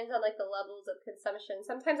of depends on like the levels of consumption.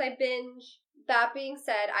 Sometimes I binge. That being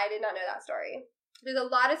said, I did not know that story. There's a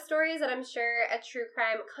lot of stories that I'm sure a true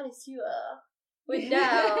crime connoisseur would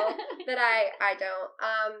know that I don't.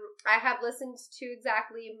 I have listened to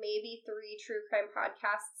exactly maybe 3 true crime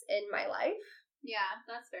podcasts in my life. Yeah,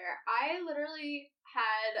 that's fair. I literally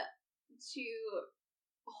had to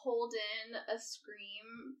hold in a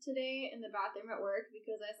scream today in the bathroom at work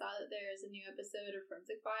because I saw that there is a new episode of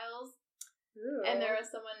Forensic Files. Ooh. And there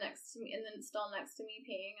was someone next to me, and then still next to me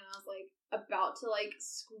peeing, and I was like about to like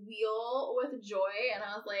squeal with joy, and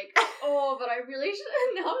I was like, oh, but I really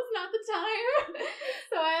should. Now is not the time.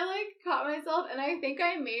 So I like caught myself, and I think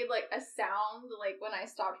I made like a sound like when I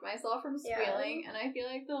stopped myself from squealing, and I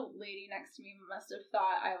feel like the lady next to me must have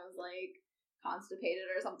thought I was like constipated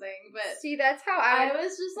or something. But see, that's how I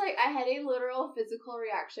was just like, I had a literal physical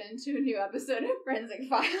reaction to a new episode of Forensic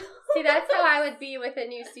Files. See, that's how I would be with a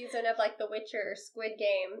new season of like The Witcher or Squid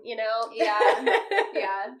Game, you know? Yeah.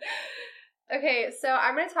 Yeah. Okay, so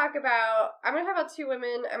I'm gonna talk about 2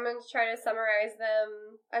 women. I'm gonna try to summarize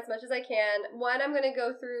them as much as I can. One I'm gonna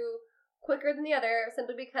go through quicker than the other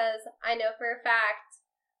simply because I know for a fact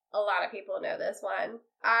a lot of people know this one.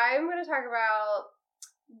 I'm gonna talk about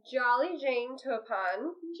Jolly Jane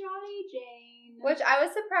Topon. Jolly Jane. Which I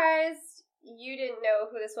was surprised you didn't know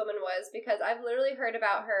who this woman was because I've literally heard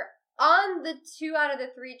about her On the 2 out of the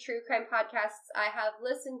 3 true crime podcasts I have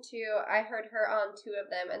listened to, I heard her on 2 of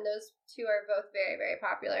them, and those 2 are both very, very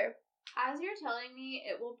popular. As you're telling me,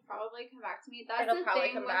 it will probably come back to me. That's the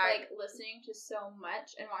thing with, like, listening to so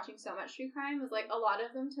much and watching so much true crime is, like, a lot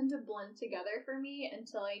of them tend to blend together for me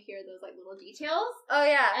until I hear those, like, little details. Oh,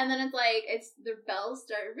 yeah. And then it's, like, the bells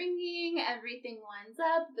start ringing, everything lines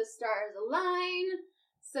up, the stars align.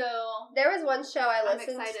 So there was one show I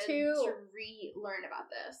listened I'm excited to relearn about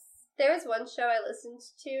this. There was one show I listened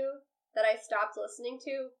to that I stopped listening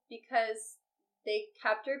to because they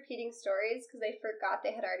kept repeating stories because they forgot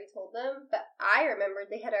they had already told them, but I remembered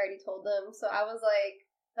they had already told them, so I was like,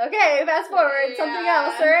 okay, fast forward, something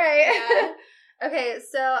else, alright. Yeah. Okay,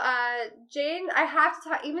 so Jane, I have to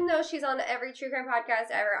talk, even though she's on every true crime podcast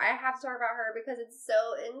ever, I have to talk about her because it's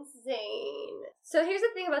so insane. So here's the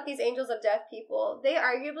thing about these Angels of Death people. They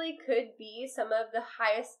arguably could be some of the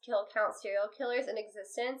highest kill count serial killers in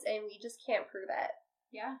existence, and we just can't prove it.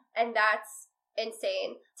 Yeah. And that's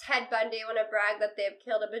insane. Ted Bundy want to brag that they've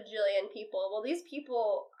killed a bajillion people. Well, these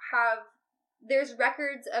people there's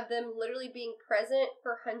records of them literally being present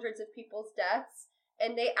for hundreds of people's deaths,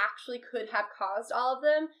 and they actually could have caused all of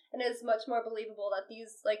them, and it's much more believable that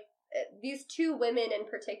these 2 women in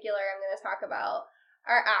particular I'm going to talk about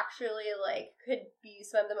are actually, like, could be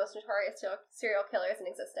some of the most notorious serial killers in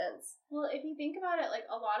existence. Well, if you think about it, like,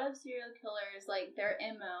 a lot of serial killers, like, their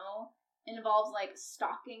MO involves, like,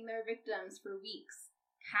 stalking their victims for weeks,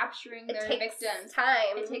 capturing their victims.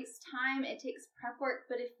 It takes time. It takes prep work.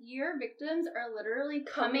 But if your victims are literally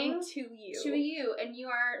coming to you, and you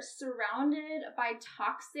are surrounded by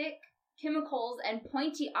toxic chemicals and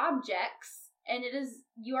pointy objects, and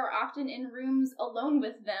you are often in rooms alone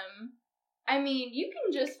with them, I mean, you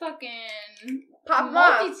can just fucking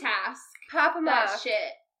multitask. Pop them off. That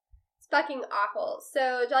shit. Fucking awful.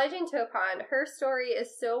 So Jolly Jane Topon, her story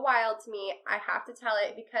is so wild to me, I have to tell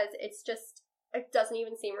it because it doesn't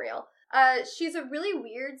even seem real. She's a really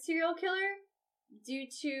weird serial killer due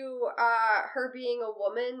to her being a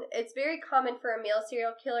woman. It's very common for a male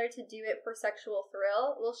serial killer to do it for sexual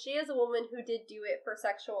thrill. Well, she is a woman who did do it for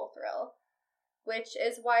sexual thrill, which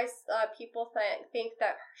is why people think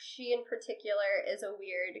that she in particular is a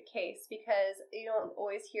weird case, because you don't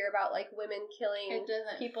always hear about, like, women killing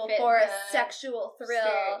people for a sexual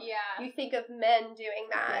thrill. Yeah. You think of men doing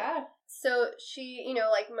that. Yeah. So she,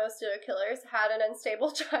 like most serial killers, had an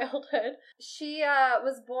unstable childhood. She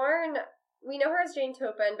was born, we know her as Jane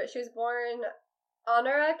Topon, but she was born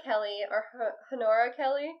Honora Kelly, or Honora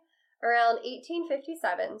Kelly, around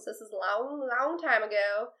 1857. So this is a long, long time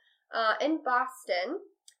ago. In Boston,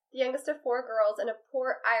 the youngest of 4 girls in a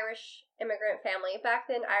poor Irish immigrant family. Back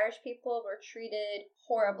then, Irish people were treated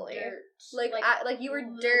horribly. Like you were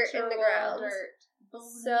dirt in the ground.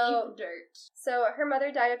 So her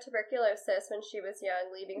mother died of tuberculosis when she was young,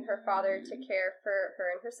 leaving her father to care for her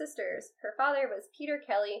and her sisters. Her father was Peter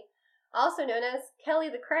Kelly, also known as Kelly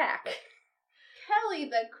the Crack. Kelly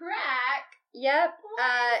the Crack? Yep,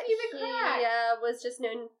 he was just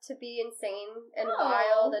known to be insane and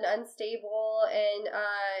wild and unstable, and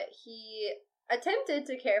he attempted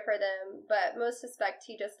to care for them, but most suspect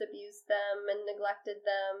he just abused them and neglected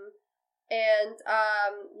them. And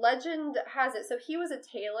legend has it, so he was a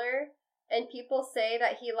tailor, and people say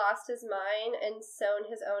that he lost his mind and sewn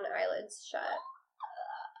his own eyelids shut.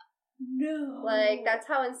 No. Like, that's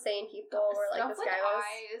how insane people were, like, this guy was.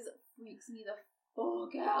 Eyes freaks me the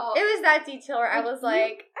fuck out. It was that detail where I was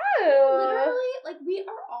like, oh. Literally, like, we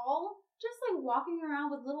are all just, like, walking around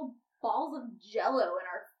with little balls of Jello in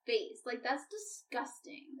our face. Like, that's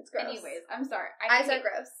disgusting. It's gross. Anyways, I'm sorry. Eyes are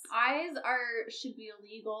gross. Eyes should be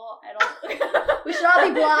illegal. I don't. We should all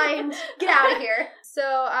be blind. Get out of here.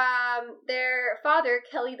 So, their father,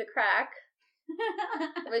 Kelly the Crack,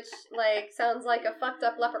 which, like, sounds like a fucked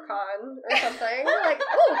up leprechaun or something. Like,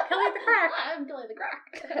 oh, Kelly the Crack. I'm Kelly the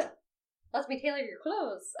Crack. Let me tailor your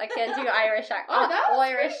clothes. I can't do Irish accents. Oh, that was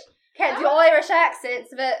Irish. Can't do Irish accents,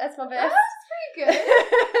 but that's my best. That's pretty good.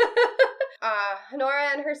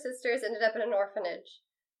 Honora and her sisters ended up in an orphanage.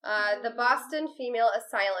 The Boston Female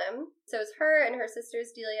Asylum. So it was her and her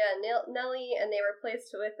sisters Delia and Nellie, and they were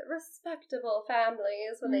placed with respectable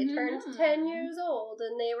families when they turned 10 years old,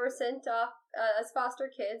 and they were sent off as foster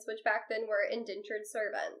kids, which back then were indentured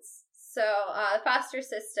servants. So the foster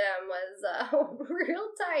system was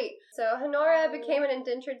real tight. So Honora became an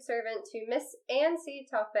indentured servant to Miss Anne C.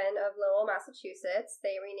 Topon of Lowell, Massachusetts.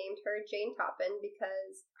 They renamed her Jane Topon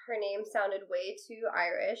because her name sounded way too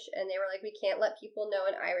Irish, and they were like, we can't let people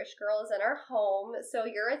know an Irish girl is in our home, so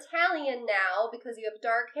you're Italian now because you have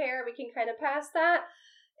dark hair. We can kind of pass that,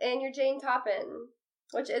 and you're Jane Topon.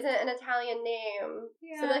 which isn't an Italian name.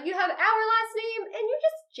 Yeah. So, like, you have our last name, and you're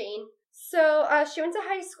just Jane. So, she went to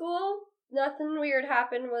high school. Nothing weird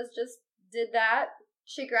happened, just did that.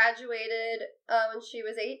 She graduated when she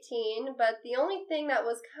was 18, but the only thing that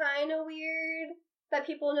was kind of weird that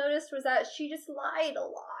people noticed was that she just lied a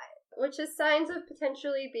lot, which is signs of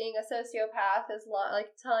potentially being a sociopath, is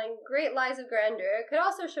like telling great lies of grandeur. It could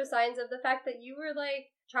also show signs of the fact that you were,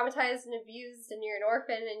 like, traumatized and abused, and you're an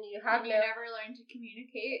orphan, and you have never learned to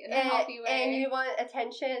communicate in a healthy way, and you want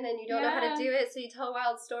attention, and you don't know how to do it, so you tell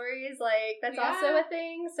wild stories. Like, that's also a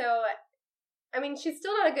thing. So, I mean, she's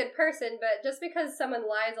still not a good person, but just because someone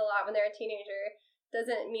lies a lot when they're a teenager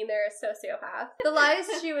doesn't mean they're a sociopath. The lies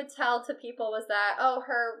she would tell to people was that,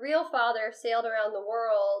 her real father sailed around the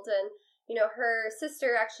world, and, her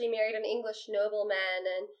sister actually married an English nobleman,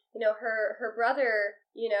 and, her brother,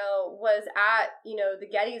 was at, the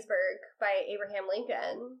Gettysburg by Abraham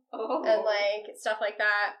Lincoln. Oh. And, like, stuff like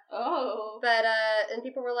that. Oh. But, and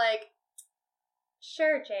people were like,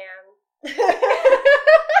 sure, Jan.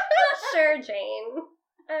 Sure, Jane.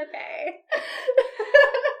 Okay.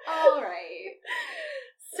 All right.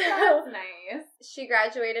 So that's nice. She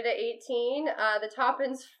graduated at 18. The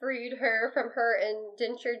Toppins freed her from her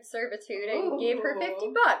indentured servitude and gave her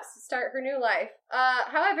 $50 to start her new life.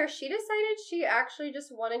 However, she decided she actually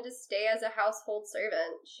just wanted to stay as a household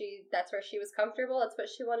servant. That's where she was comfortable. That's what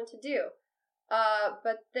she wanted to do.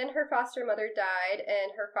 But then her foster mother died,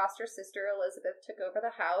 and her foster sister Elizabeth took over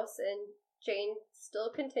the house, and Jane still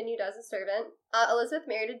continued as a servant. Elizabeth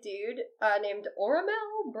married a dude named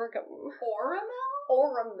Oramel Brigham.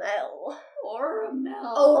 Oramel.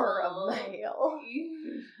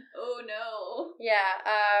 Oh no. Yeah,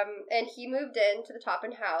 and he moved into the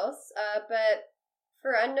Toppin house, but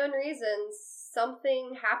for unknown reasons,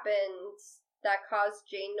 something happened that caused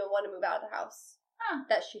Jane to want to move out of the house.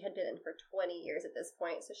 That she had been in for 20 years at this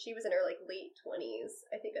point. So she was in her, like, late 20s,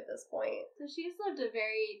 I think, at this point. So she's lived a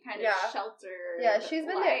very kind of sheltered she's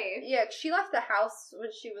been life. there. Yeah, she left the house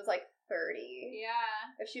when she was, like, 30.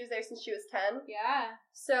 Yeah. If she was there since she was 10. Yeah.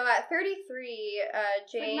 So at 33,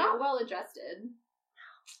 Jane... Like, not well adjusted.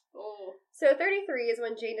 Oh. So 33 is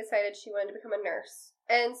when Jane decided she wanted to become a nurse.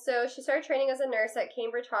 And so she started training as a nurse at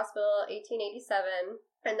Cambridge Hospital 1887.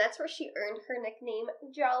 And that's where she earned her nickname,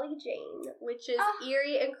 Jolly Jane, which is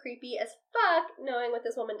eerie and creepy as fuck, knowing what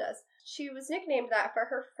this woman does. She was nicknamed that for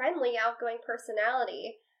her friendly, outgoing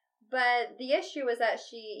personality. But the issue was that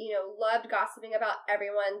she, loved gossiping about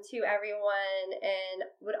everyone to everyone, and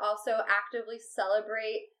would also actively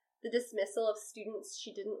celebrate the dismissal of students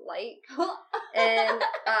she didn't like. And,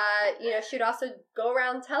 she'd also go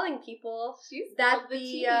around telling people that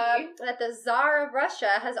the Tsar of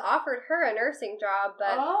Russia has offered her a nursing job,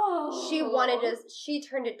 but she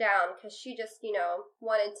turned it down because she just,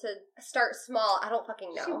 wanted to start small. I don't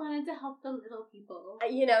fucking know. She wanted to help the little people.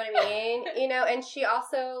 You know what I mean? And she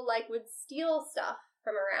also, like, would steal stuff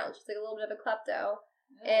from around. She's like a little bit of a klepto.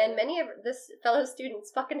 And many of this fellow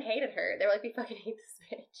students fucking hated her. They were like, we fucking hate this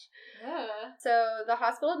bitch. So the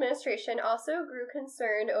hospital administration also grew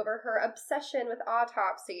concerned over her obsession with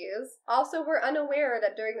autopsies. Also were unaware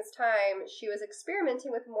that during this time, she was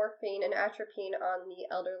experimenting with morphine and atropine on the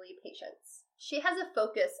elderly patients. She has a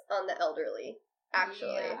focus on the elderly,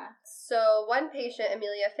 actually. Yeah. So one patient,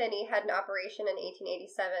 Amelia Finney, had an operation in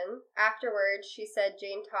 1887. Afterwards, she said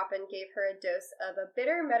Jane Toppin gave her a dose of a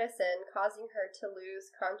bitter medicine, causing her to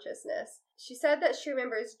lose consciousness. She said that she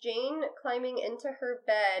remembers Jane climbing into her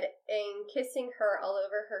bed and kissing her all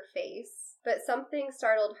over her face. But something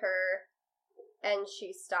startled her, and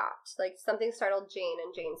she stopped. Like, something startled Jane,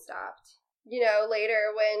 and Jane stopped. Later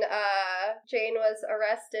when Jane was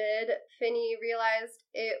arrested, Finney realized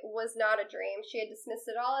it was not a dream. She had dismissed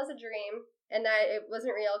it all as a dream, and that it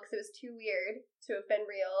wasn't real because it was too weird to have been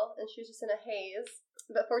real, and she was just in a haze.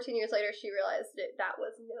 But 14 years later, she realized that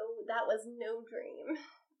was no dream.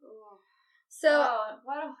 Oh. So,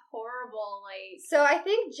 what a horrible, So I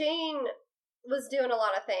think Jane was doing a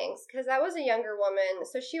lot of things, because that was a younger woman,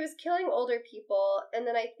 so she was killing older people, and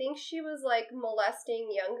then I think she was, like,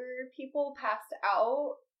 molesting younger people passed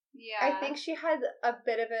out. Yeah. I think she had a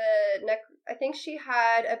bit of a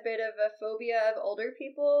phobia of older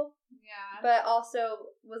people. Yeah. But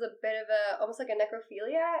also was a bit of almost like a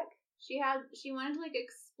necrophiliac. She wanted to, like,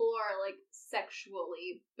 explore, like,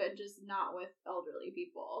 sexually, but just not with elderly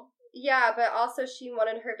people. Yeah, but also she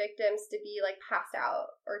wanted her victims to be, like, passed out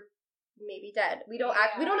or maybe dead. We don't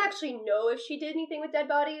actually know if she did anything with dead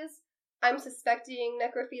bodies. I'm suspecting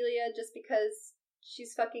necrophilia just because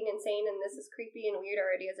she's fucking insane and this is creepy and weird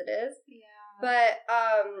already as it is. Yeah. But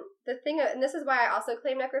the thing, and this is why I also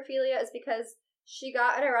claim necrophilia, is because she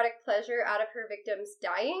got an erotic pleasure out of her victims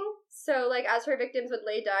dying. So, like, as her victims would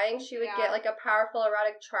lay dying, she would get, like, a powerful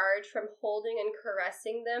erotic charge from holding and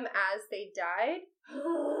caressing them as they died.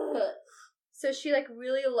 So she, like,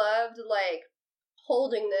 really loved, like,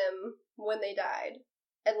 holding them when they died.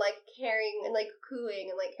 And, like, caring and, like,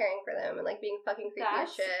 cooing and, like, caring for them and, like, being fucking creepy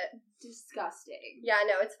as shit. Disgusting. Yeah,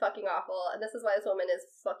 no, it's fucking awful. And this is why this woman is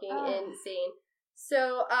fucking insane.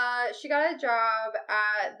 So, she got a job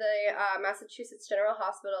at the Massachusetts General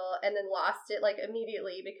Hospital and then lost it, like,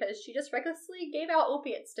 immediately because she just recklessly gave out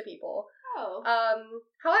opiates to people. Oh.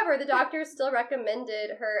 However, the doctor still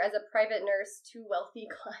recommended her as a private nurse to wealthy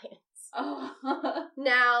clients. Oh.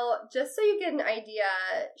 Now, just so you get an idea,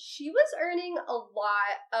 she was earning a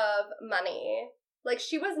lot of money. Like,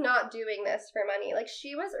 she was not doing this for money. Like,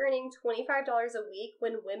 she was earning $25 a week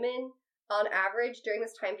when women, on average, during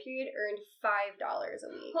this time period, earned $5 a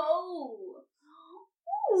week. Oh.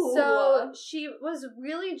 So she was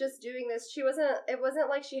really just doing this. It wasn't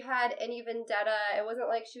like she had any vendetta. It wasn't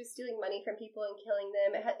like she was stealing money from people and killing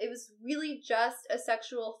them. It was really just a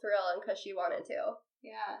sexual thrill and because she wanted to.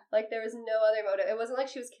 Yeah. Like, there was no other motive. It wasn't like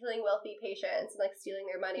she was killing wealthy patients and, like, stealing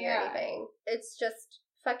their money or anything. It's just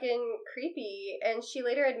fucking creepy. And she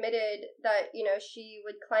later admitted that, you know, she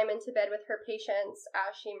would climb into bed with her patients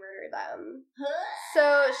as she murdered them.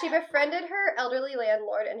 So she befriended her elderly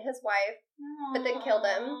landlord and his wife, but then killed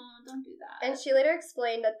them. Don't do that. And she later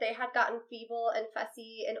explained that they had gotten feeble and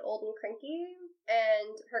fussy and old and cranky.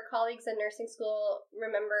 And her colleagues in nursing school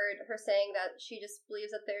remembered her saying that she just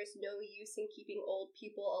believes that there's no use in keeping old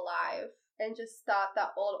people alive. And just thought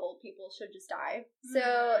that old people should just die. So,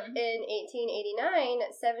 in 1889,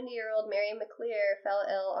 70-year-old Mary McClear fell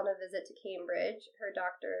ill on a visit to Cambridge. Her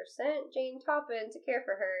doctor sent Jane Toppin to care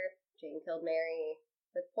for her. Jane killed Mary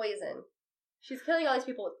with poison. She's killing all these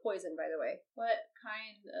people with poison, by the way. What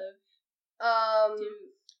kind of...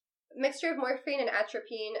 Mixture of morphine and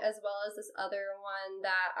atropine, as well as this other one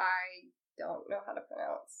that I don't know how to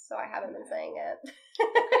pronounce, so I haven't been saying it.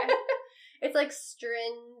 Okay. It's like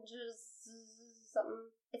something.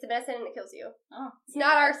 It's a medicine and it kills you. Oh. It's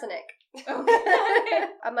not arsenic. Okay.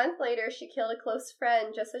 A month later, she killed a close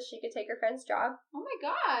friend just so she could take her friend's job. Oh my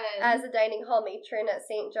god. As a dining hall matron at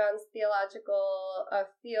St. John's Theological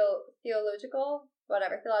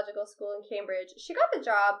School in Cambridge. She got the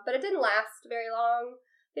job, but it didn't last very long.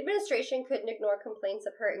 The administration couldn't ignore complaints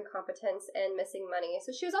of her incompetence and missing money,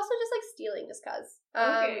 so she was also just, like, stealing just cause.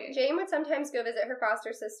 Okay. Jane would sometimes go visit her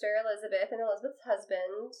foster sister, Elizabeth, and Elizabeth's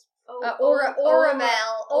husband. Oramel.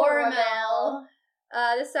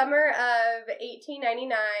 The summer of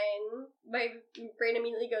 1899, my brain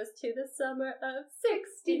immediately goes to the summer of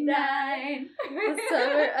 69. The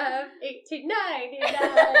summer of 1899.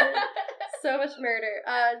 So much murder.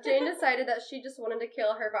 Jane decided that she just wanted to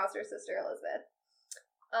kill her foster sister, Elizabeth.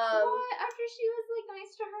 What? After she was, like,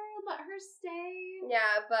 nice to her and let her stay?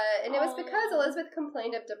 Yeah, it was because Elizabeth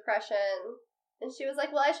complained of depression, and she was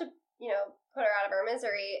like, well, I should, you know, put her out of her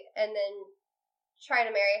misery, and then try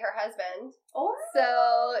to marry her husband. Oramel?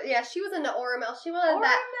 So, yeah, she was into Oramel. She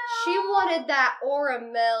wanted that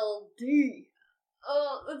Oramel D.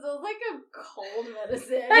 Oh, it sounds like a cold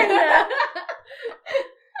medicine.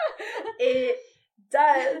 It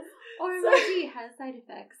does. Oramel D has side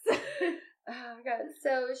effects. Oh my god.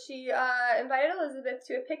 So she invited Elizabeth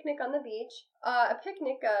to a picnic on the beach. A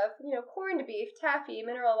picnic of, you know, corned beef, taffy,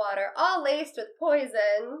 mineral water, all laced with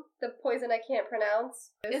poison. The poison I can't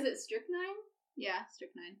pronounce. Is it strychnine? Yeah,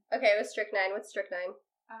 strychnine. Okay, it was strychnine. What's strychnine?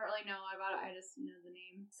 I don't really know about it. I just know the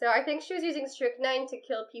name. So I think she was using strychnine to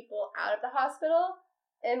kill people out of the hospital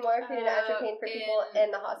and morphine and atropine for people in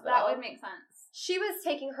the hospital. That would make sense. She was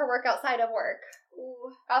taking her work outside of work.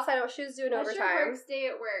 Ooh. Outside of what she was doing That's overtime. your work, stay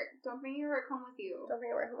at work. Don't bring your work home with you. Don't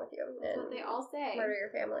bring your work home with you. That's what they all say. Murder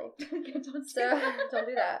your family. Don't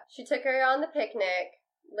do that. She took her on the picnic,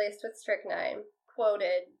 laced with strychnine,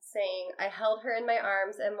 quoted, saying, I held her in my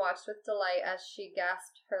arms and watched with delight as she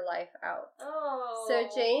gasped her life out. Oh. So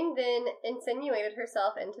Jane then insinuated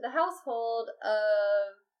herself into the household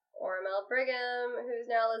of Oramel Brigham, who's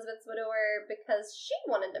now Elizabeth's widower, because she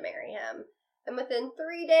wanted to marry him. And within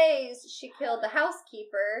 3 days, she killed the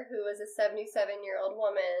housekeeper, who was a 77-year-old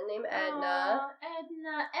woman named Edna.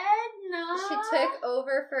 Edna! She took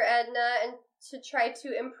over for Edna and to try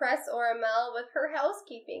to impress Oramel with her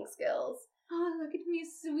housekeeping skills. Oh, look at me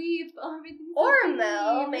sweep. Oh, everything's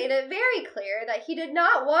Oramel made it very clear that he did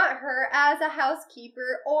not want her as a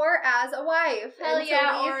housekeeper or as a wife. Hell and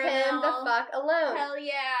yeah, to leave him the fuck alone. Hell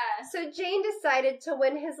yeah. So Jane decided to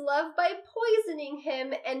win his love by poisoning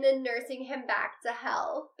him and then nursing him back to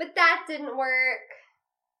hell. But that didn't work.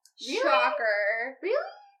 Really? Shocker. Really?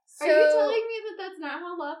 Are you telling me that that's not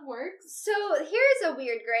how love works? So here's a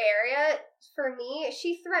weird gray area for me.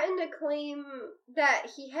 She threatened to claim that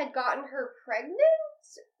he had gotten her pregnant,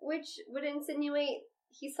 which would insinuate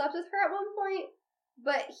he slept with her at one point,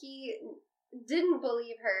 but he didn't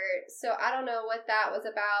believe her, so I don't know what that was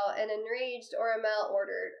about, and enraged Oromel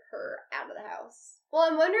ordered her out of the house. Well,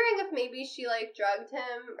 I'm wondering if maybe she, like, drugged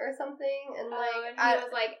him or something, and, like... and he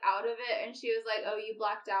was, like, out of it, and she was like, oh, you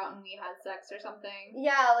blacked out and we had sex or something.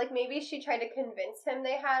 Yeah, like, maybe she tried to convince him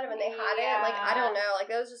they had him and they hadn't. Like, I don't know.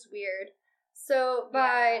 Like, that was just weird. So,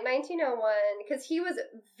 by 1901, because he was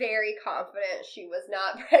very confident she was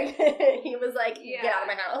not pregnant, he was like, get out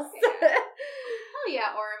of my house. Hell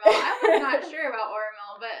yeah, Oromel. I was not sure about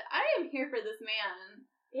Oromel, but I am here for this man.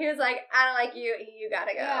 He was like, I don't like you, you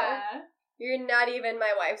gotta go. Yeah. You're not even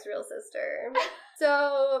my wife's real sister.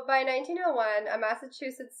 So, by 1901, a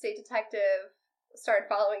Massachusetts state detective started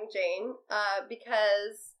following Jane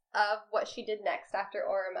because of what she did next after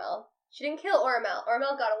Oromel. She didn't kill Oromel.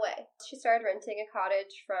 Oromel got away. She started renting a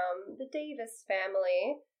cottage from the Davis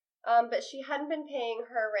family, but she hadn't been paying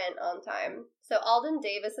her rent on time. So Alden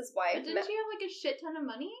Davis's wife... But didn't she have, like, a shit ton of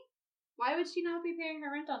money? Why would she not be paying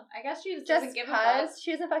her rent on... I guess she just doesn't give a fuck.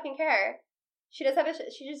 She doesn't fucking care. She does have a...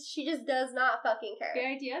 She just does not fucking care.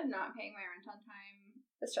 The idea of not paying my rent on time...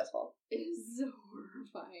 is stressful. Is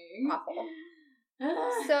horrifying. Awful.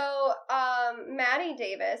 So, Maddie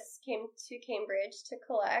Davis came to Cambridge to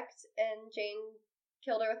collect, and Jane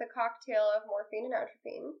killed her with a cocktail of morphine and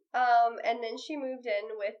atropine. And then she moved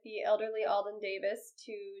in with the elderly Alden Davis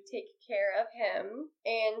to take care of him.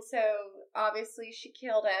 And so, obviously, she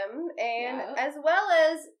killed him, and as well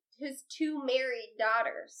as his two married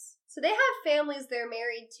daughters. So they have families they're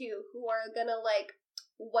married to who are gonna, like,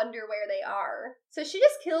 wonder where they are. So she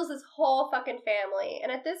just kills this whole fucking family.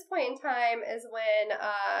 And at this point in time is when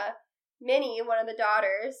Minnie, one of the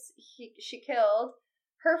daughters she killed,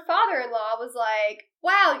 her father-in-law was like,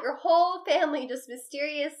 wow, your whole family just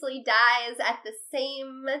mysteriously dies at the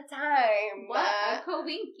same time. What a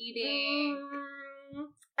coinky-dink.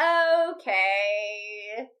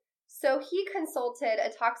 Okay. So he consulted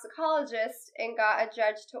a toxicologist and got a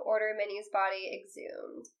judge to order Minnie's body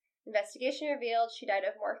exhumed. Investigation revealed she died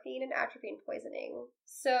of morphine and atropine poisoning.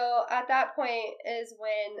 So at that point is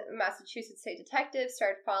when Massachusetts state detectives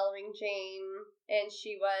started following Jane, and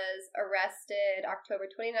she was arrested October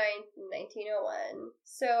 29th, 1901.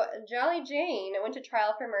 So Jolly Jane went to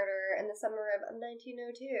trial for murder in the summer of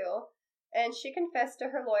 1902, and she confessed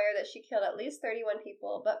to her lawyer that she killed at least 31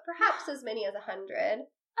 people, but perhaps as many as 100.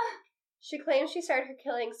 She claims she started her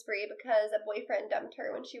killing spree because a boyfriend dumped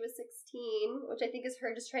her when she was 16, which I think is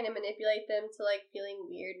her just trying to manipulate them to, like, feeling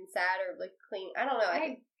weird and sad or, like, clean. I don't know.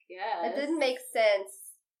 I guess. That didn't make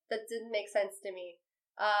sense. That didn't make sense to me.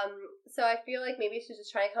 So I feel like maybe she's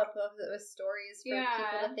just trying to come up with stories for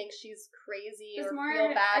people to think she's crazy just or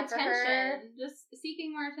feel bad for her. Just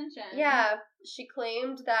seeking more attention. Yeah. She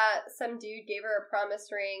claimed that some dude gave her a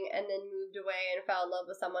promise ring and then moved away and fell in love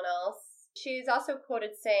with someone else. She's also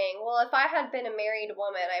quoted saying, well, if I had been a married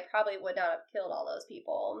woman, I probably would not have killed all those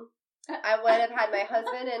people. I would have had my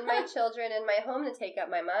husband and my children and my home to take up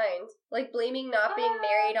my mind. Like, blaming not being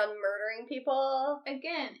married on murdering people.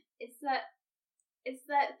 Again, it's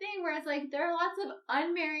that thing where it's like, there are lots of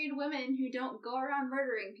unmarried women who don't go around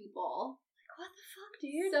murdering people. Like, what the fuck,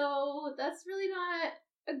 dude? So, that's really not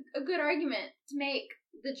a good argument to make.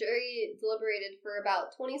 The jury deliberated for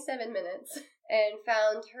about 27 minutes and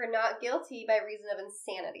found her not guilty by reason of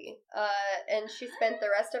insanity. And she spent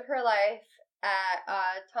the rest of her life at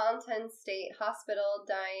Taunton State Hospital,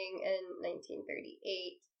 dying in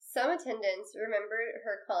 1938. Some attendants remembered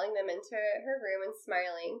her calling them into her room and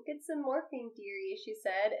smiling. Get some morphine, dearie, she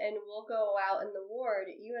said, and we'll go out in the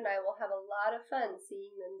ward. You and I will have a lot of fun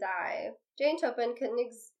seeing them die. Jane Toppan couldn't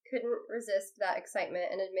resist that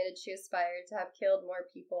excitement and admitted she aspired to have killed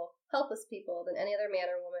more people, helpless people, than any other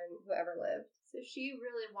man or woman who ever lived. So she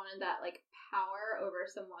really wanted that, like, power over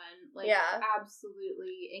someone, like,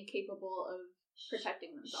 absolutely incapable of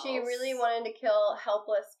protecting themselves. She really wanted to kill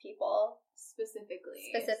helpless people.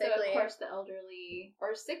 Specifically. So, of course, the elderly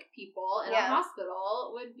or sick people in a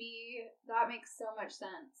hospital would be, that makes so much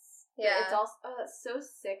sense. Yeah. But it's also, that's so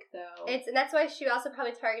sick, though. And that's why she also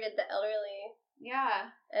probably targeted the elderly.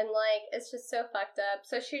 Yeah. And, like, it's just so fucked up.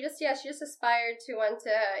 So she just aspired to want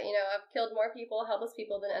to, you know, have killed more people, helpless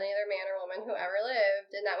people, than any other man or woman who ever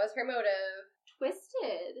lived. And that was her motive.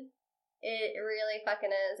 Twisted. It really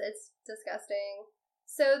fucking is. It's disgusting.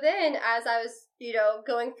 So then, as I was, you know,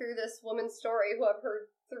 going through this woman's story, who I've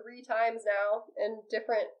heard 3 times now in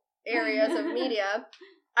different areas of media,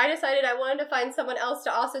 I decided I wanted to find someone else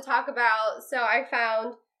to also talk about. So I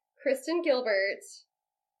found Kristen Gilbert,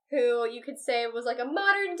 who you could say was like a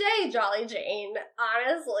modern day Jolly Jane,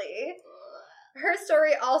 honestly. Her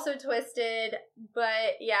story also twisted,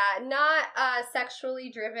 but yeah, not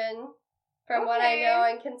sexually driven from what I know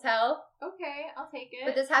and can tell. Okay, I'll take it.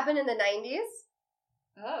 But this happened in the 90s.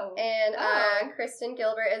 Oh. And Kristen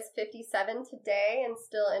Gilbert is 57 today and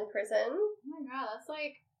still in prison. Oh my god, that's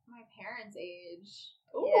like my parents' age.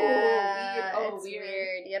 Ooh, yeah, weird. it's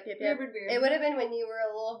weird. Yep. Weird. It would have been when you were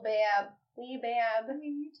a little bab. Wee bab. I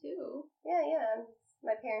mean, you too. Yeah.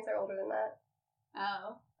 My parents are older than that.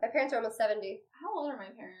 Oh. My parents are almost 70. How old are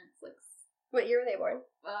my parents? Like, what year were they born?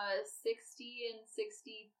 60 and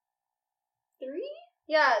 63?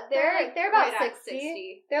 Yeah, they're about right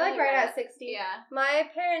 60. They're like right at 60. Yeah. My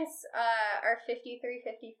parents are 53,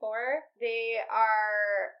 54. They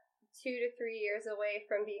are 2 to 3 years away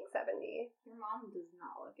from being 70. Your mom does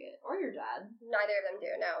not look it, or your dad. Neither of them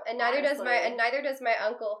do, no. And neither does my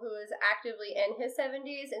uncle, who is actively in his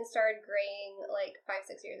 70s and started graying like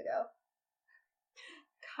 5-6 years ago.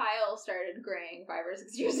 Kyle started graying 5 or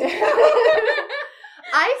 6 years ago.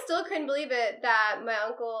 I still couldn't believe it that my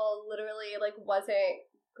uncle literally like wasn't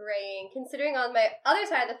graying, considering on my other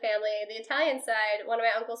side of the family, the Italian side, one of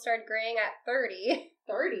my uncles started graying at 30.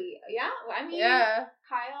 30? Yeah? I mean, yeah.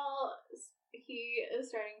 Kyle, he is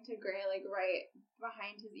starting to gray like right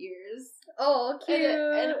behind his ears. Oh, cute.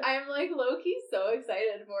 And I'm like low-key so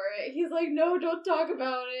excited for it. He's like, no, don't talk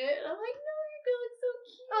about it. And I'm like, no, you're gonna look so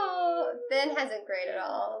cute. Oh, Ben hasn't grayed at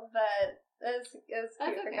all, but it's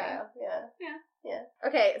cute for okay. Kyle. Yeah. Yeah.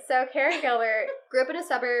 Okay, so Karen Gilbert grew up in a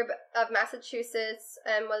suburb of Massachusetts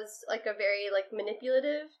and was like a very like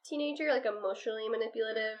manipulative teenager, like emotionally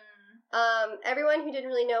manipulative. Everyone who didn't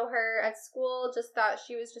really know her at school just thought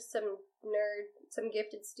she was just some nerd, some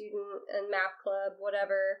gifted student in math club,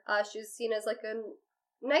 whatever. She was seen as like a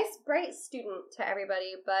nice, bright student to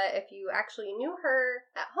everybody, but if you actually knew her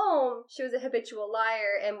at home, she was a habitual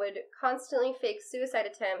liar and would constantly fake suicide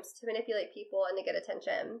attempts to manipulate people and to get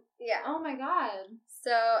attention. Yeah. Oh my god.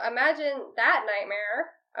 So imagine that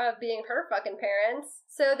nightmare of being her fucking parents.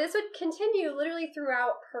 So this would continue literally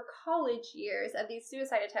throughout her college years of these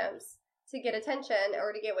suicide attempts to get attention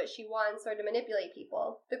or to get what she wants or to manipulate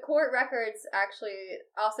people. The court records actually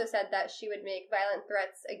also said that she would make violent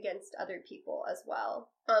threats against other people as well.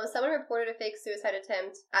 Someone reported a fake suicide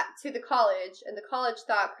attempt to the college, and the college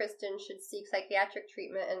thought Kristen should seek psychiatric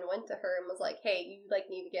treatment and went to her and was like, hey, you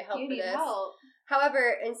need to get help for this. Help.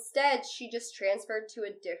 However, instead, she just transferred to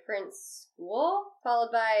a different school,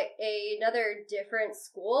 followed by another different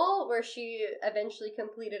school, where she eventually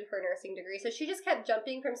completed her nursing degree. So she just kept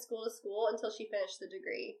jumping from school to school until she finished the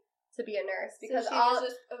degree to be a nurse. Because so she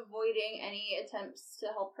was just avoiding any attempts to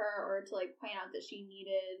help her or to, like, point out that she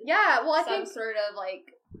needed I think sort of,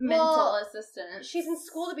 like, mental assistance. She's in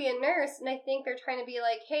school to be a nurse, and I think they're trying to be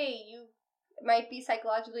like, hey, you might be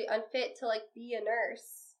psychologically unfit to, like, be a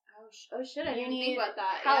nurse. Oh shit, I didn't think about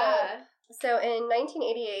that. Help. Yeah. So in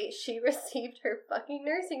 1988, she received her fucking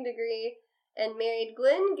nursing degree and married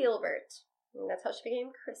Glenn Gilbert. And that's how she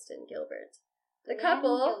became Kristen Gilbert. The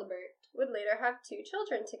couple would later have 2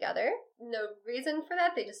 children together. No reason for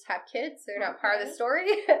that. They just have kids. They're not part of the story.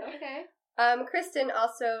 Okay. Kristen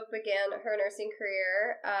also began her nursing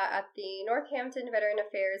career at the Northampton Veteran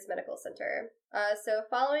Affairs Medical Center. So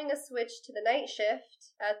following a switch to the night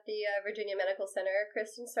shift at the Virginia Medical Center,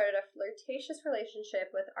 Kristen started a flirtatious relationship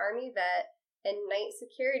with Army vet and night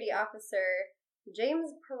security officer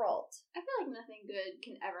James Perrault. I feel like nothing good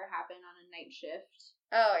can ever happen on a night shift.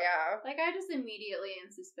 Oh, yeah. Like, I just immediately am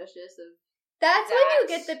suspicious of That's when you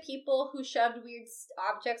get the people who shoved weird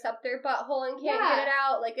objects up their butthole and can't get it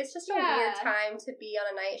out. Like, it's just a weird time to be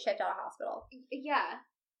on a night shift at a hospital. Yeah.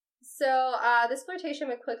 So, this flirtation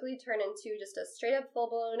would quickly turn into just a straight-up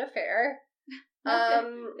full-blown affair.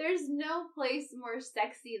 There's no place more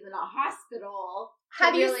sexy than a hospital.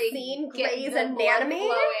 Have you seen Grey's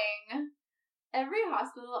Anatomy? Every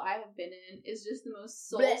hospital I have been in is just the most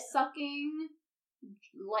soul-sucking,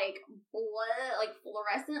 like, blood, like,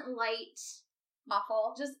 fluorescent light.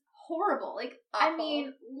 Awful. Just horrible. Like, awful. I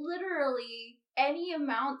mean, literally, any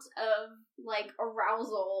amount of, like,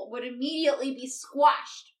 arousal would immediately be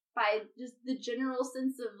squashed by just the general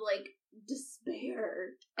sense of, like,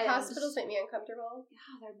 despair. And hospitals make me uncomfortable.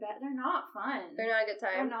 Yeah, they're not fun. They're not a good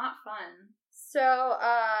time. They're not fun. So,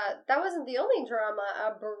 that wasn't the only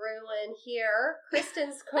drama brewing here.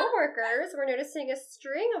 Kristen's coworkers were noticing a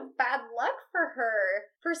string of bad luck for her.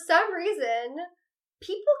 For some reason,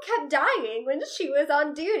 people kept dying when she was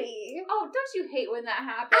on duty. Oh, don't you hate when that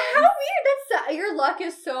happens? How weird! That's your luck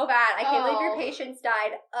is so bad. I can't believe your patients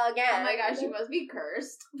died again. Oh my gosh, you must be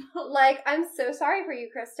cursed. Like, I'm so sorry for you,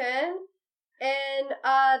 Kristen.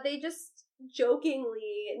 And they just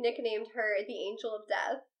jokingly nicknamed her the Angel of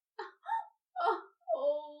Death.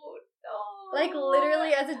 Oh no! Like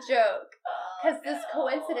literally as a joke, because this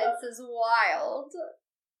coincidence is wild.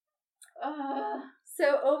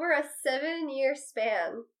 So over a 7-year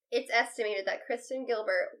span, it's estimated that Kristen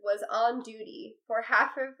Gilbert was on duty for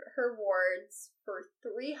half of her wards for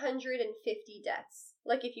 350 deaths.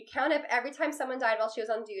 Like, if you count up every time someone died while she was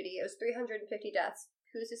on duty, it was 350 deaths.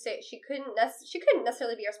 Who's to say she couldn't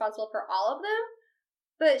necessarily be responsible for all of them,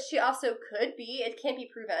 but she also could be. It can't be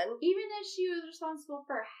proven. Even if she was responsible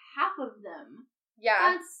for half of them,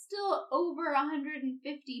 yeah, that's still over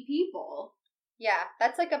 150 people. Yeah,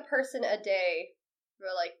 that's like a person a day for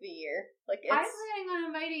like the year. Like, it's... I'm planning on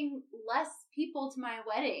inviting less people to my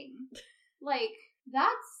wedding. Like,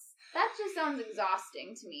 that just sounds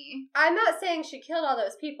exhausting to me. I'm not saying she killed all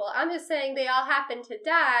those people. I'm just saying they all happened to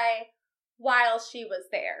die while she was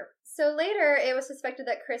there. So later, it was suspected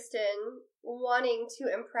that Kristen, wanting to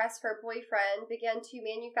impress her boyfriend, began to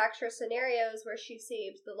manufacture scenarios where she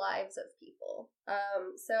saved the lives of people.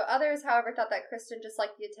 So others, however, thought that Kristen just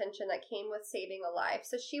liked the attention that came with saving a life.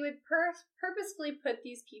 So she would purposefully put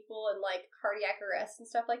these people in, like, cardiac arrest and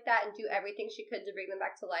stuff like that and do everything she could to bring them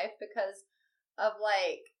back to life because of,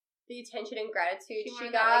 like, the attention and gratitude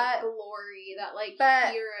she got. That, like, glory, that, like,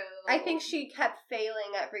 but hero. I think she kept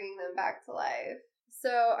failing at bringing them back to life.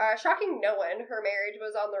 So, shocking no one, her marriage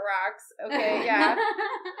was on the rocks. Okay, yeah.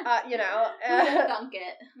 You know. Dunk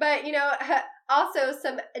it. But, you know, also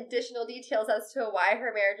some additional details as to why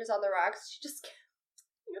her marriage was on the rocks. She just kept,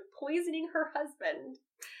 poisoning her husband.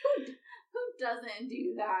 Who doesn't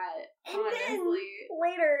do that, and honestly? Then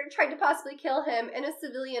later tried to possibly kill him in a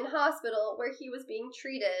civilian hospital where he was being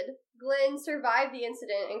treated. Glenn survived the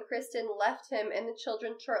incident and Kristen left him and the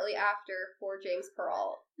children shortly after for James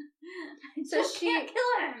Peralt. So she can't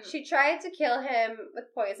kill him. She tried to kill him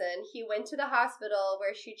with poison. He went to the hospital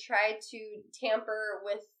where she tried to tamper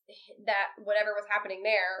with that whatever was happening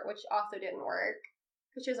there, which also didn't work.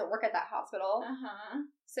 Because she doesn't work at that hospital.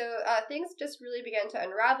 So things just really began to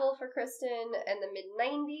unravel for Kristen in the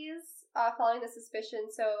mid-90s following the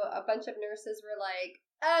suspicion. So a bunch of nurses were like,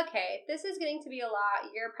 okay, this is getting to be a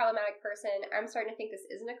lot. You're a problematic person. I'm starting to think this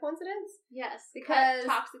isn't a coincidence. Yes, because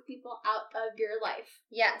cut toxic people out of your life.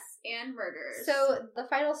 Yes. And murderers. So the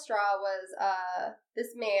final straw was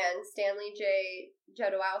this man, Stanley J.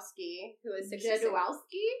 Jodorowsky, who is 66.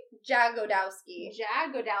 Jagodowski.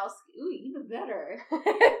 Ooh, even better.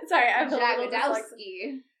 Sorry, I'm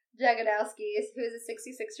Jagodowski. Jagodowski, who is a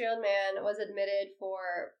 66-year-old man, was admitted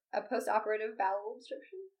for a post-operative bowel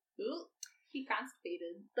obstruction. Ooh, he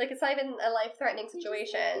constipated. Like, it's not even a life-threatening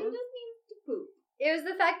situation. He just needs to poop. It was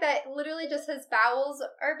the fact that literally just his bowels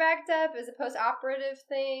are backed up. It was a post-operative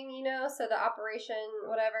thing, so the operation,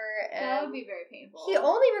 whatever. And that would be very painful. He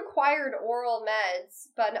only required oral meds,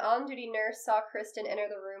 but an on-duty nurse saw Kristen enter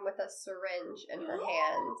the room with a syringe in her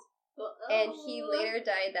hand. And he later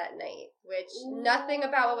died that night, which nothing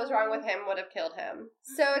about what was wrong with him would have killed him.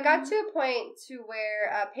 So it got to a point to where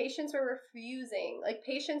patients were refusing,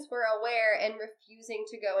 patients were aware and refusing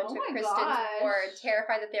to go into Kristen's ward,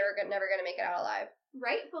 terrified that they were never going to make it out alive.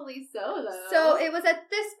 Rightfully so, though. So it was at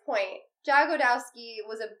this point, Jagodowski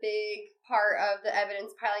was a big part of the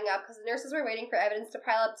evidence piling up because the nurses were waiting for evidence to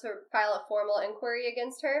pile up to file a formal inquiry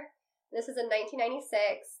against her. This is in 1996.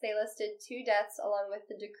 They listed 2 deaths along with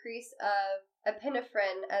the decrease of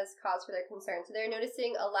epinephrine as cause for their concern. So they're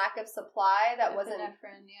noticing a lack of supply that wasn't...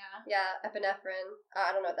 Epinephrine, yeah. Yeah, epinephrine.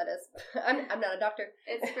 I don't know what that is. I'm not a doctor.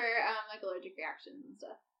 It's for, allergic reactions and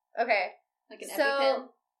stuff. Okay. Like an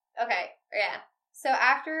EpiPen. Okay, yeah. So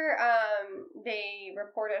after they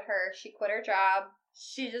reported her, she quit her job.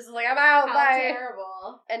 She just was like, I'm out, bye. How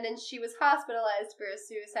terrible. And then she was hospitalized for a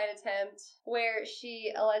suicide attempt where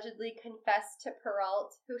she allegedly confessed to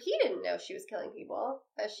Peralt, who he didn't know she was killing people.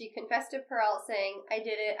 She confessed to Peralt saying, I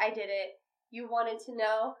did it. You wanted to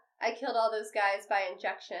know? I killed all those guys by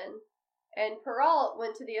injection. And Peralt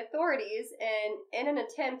went to the authorities, and in an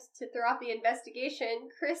attempt to throw off the investigation,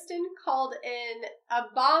 Kristen called in a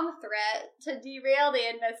bomb threat to derail the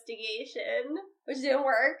investigation, which didn't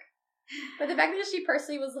work. But the fact that she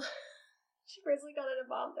personally called it a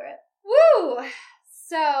bomb threat. Woo!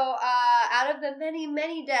 So, out of the many,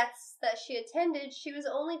 many deaths that she attended, she was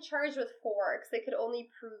only charged with 4, because they could only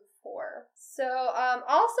prove 4. So,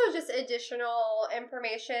 also just additional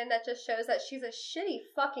information that just shows that she's a shitty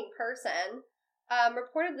fucking person.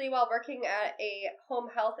 Reportedly, while working at a home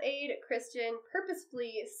health aide, Kristen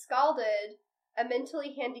purposefully scalded a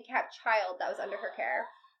mentally handicapped child that was under her care.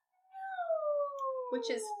 No. Which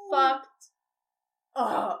is fucked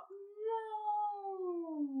up. No.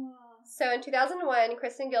 So in 2001,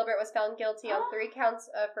 Kristen Gilbert was found guilty on 3 counts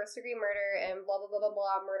of first-degree murder and blah, blah, blah, blah,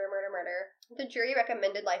 blah, murder. The jury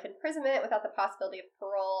recommended life imprisonment without the possibility of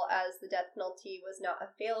parole, as the death penalty was not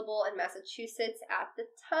available in Massachusetts at the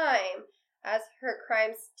time. As her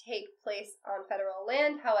crimes take place on federal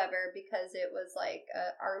land, however, because it was like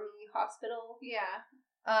an army hospital. Yeah.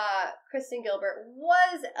 Kristen Gilbert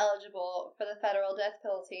was eligible for the federal death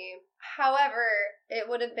penalty. However, it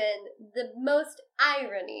would have been the most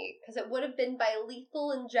irony, because it would have been by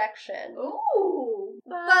lethal injection. Ooh.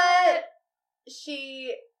 But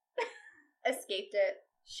she escaped it.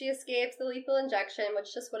 She escaped the lethal injection,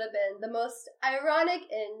 which just would have been the most ironic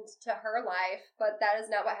end to her life, but that is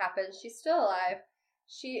not what happened. She's still alive.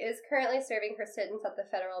 She is currently serving her sentence at the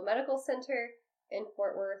Federal Medical Center in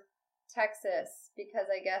Fort Worth, Texas, because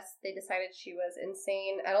I guess they decided she was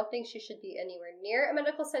insane. I don't think she should be anywhere near a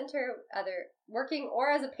medical center, either working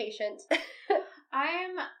or as a patient.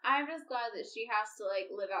 I'm just glad that she has to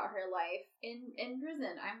like live out her life in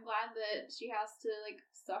prison. I'm glad that she has to like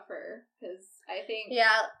suffer, because I think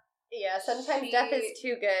yeah, sometimes death is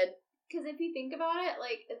too good. Because if you think about it,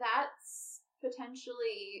 like that's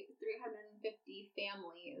potentially 350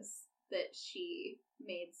 families that she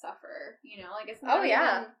made suffer. You know, like it's not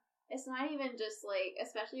it's not even just like,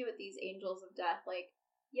 especially with these angels of death, like.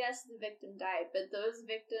 Yes, the victim died, but those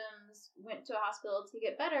victims went to a hospital to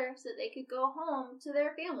get better so that they could go home to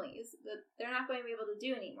their families that they're not going to be able to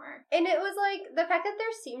do anymore. And it was like, the fact that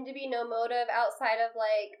there seemed to be no motive outside of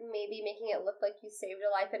like maybe making it look like you saved a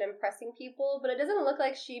life and impressing people, but it doesn't look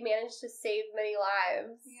like she managed to save many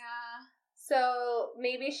lives. Yeah. So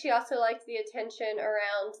maybe she also liked the attention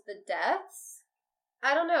around the deaths.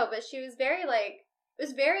 I don't know, but she was very like, it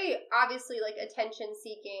was very obviously like attention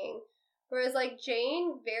seeking. Whereas, like,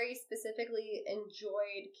 Jane very specifically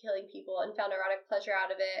enjoyed killing people and found erotic pleasure out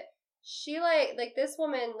of it. She, like this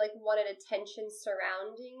woman, like, wanted attention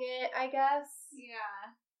surrounding it, I guess.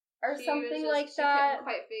 Yeah. Or something like that. She couldn't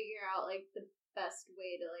quite figure out, like, the best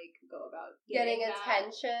way to, like, go about getting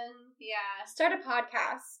attention. Yeah. Start a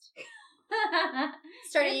podcast.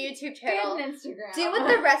 Start a YouTube channel. Get an Instagram. Do what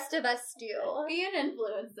the rest of us do. Be an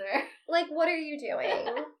influencer. Like, what are you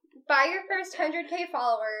doing? Buy your first 100K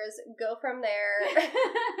followers, go from there.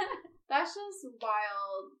 That's just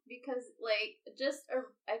wild, because, like, just a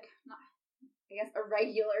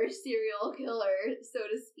regular serial killer, so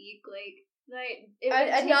to speak,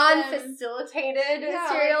 a non-facilitated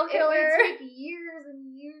serial killer. It would take years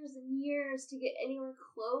and years and years to get anywhere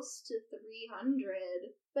close to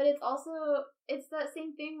 300. But it's that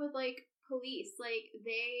same thing with, like, police. Like,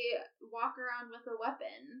 they walk around with a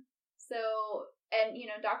weapon. So, and, you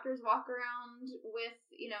know, doctors walk around with,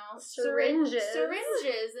 you know, syringes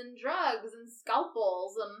and drugs and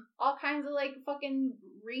scalpels and all kinds of, like, fucking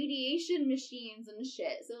radiation machines and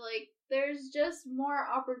shit. So, like, there's just more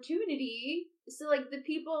opportunity. So, like, the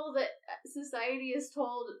people that society is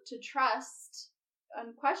told to trust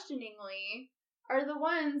unquestioningly are the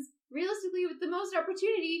ones, realistically, with the most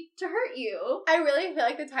opportunity to hurt you. I really feel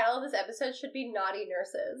like the title of this episode should be Naughty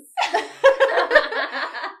Nurses.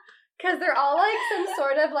 Because they're all, like, some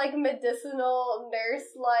sort of, like, medicinal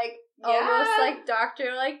nurse, like, almost, like,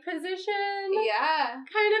 doctor-like position. Yeah.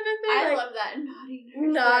 Kind of a thing. I love that. Naughty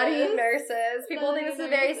Nurses. Naughty Nurses. People think it's a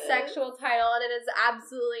very sexual title, and it is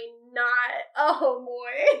absolutely not. Oh,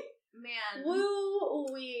 boy. Man.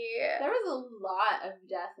 Woo-wee. There was a lot of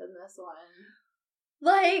death in this one.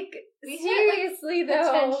 Like, seriously,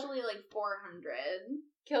 though. Potentially, like, 400.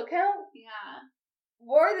 Kill count? Yeah.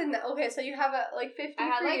 More than that. Okay, so you have 50 I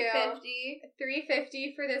had, for like, you. 50.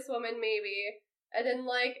 350 for this woman, maybe. And then,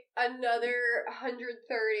 like, another 130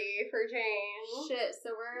 for Jane. Shit, so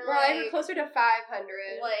we're like closer to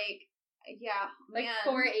 500. Like, yeah. Like, man.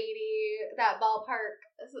 480, that ballpark.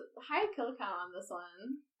 High kill count on this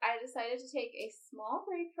one. I decided to take a small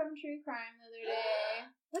break from true crime the other day.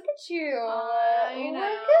 Look at you. I know.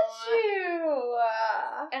 Look at you.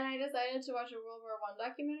 And I decided to watch a World War I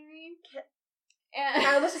documentary.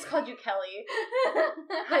 I almost just called you Kelly.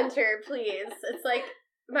 Hunter, please. It's like,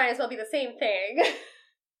 might as well be the same thing.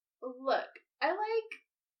 Look, I like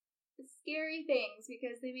scary things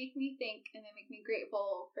because they make me think and they make me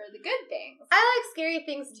grateful for the good things. I like scary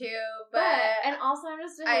things too, but and also I'm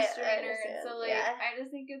just a history nerd, so like yeah. I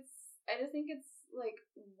just think it's like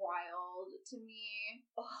wild to me.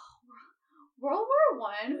 Oh, World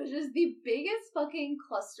War I was just the biggest fucking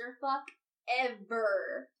clusterfuck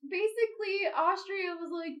ever. Basically, Austria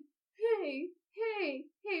was like, hey,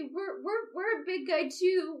 we're a big guy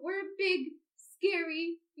too. We're a big,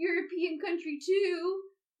 scary European country too.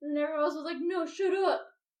 And then everyone else was like, no, shut up.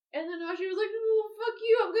 And then Austria was like, oh, fuck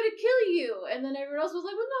you, I'm gonna kill you. And then everyone else was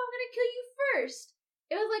like, well, no, I'm gonna kill you first.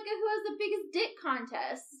 It was like a who has the biggest dick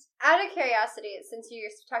contest. Out of curiosity, since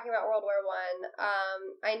you're talking about World War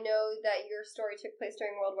I know that your story took place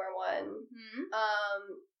during World War I. Mm-hmm.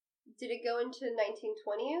 Did it go into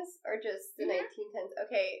 1920s or just the 1910s?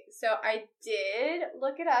 Okay, so I did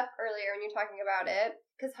look it up earlier when you're talking about it,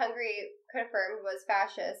 because Hungary, confirmed, was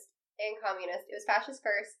fascist and communist. It was fascist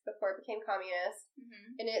first before it became communist,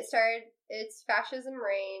 and its fascism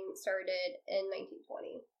reign started in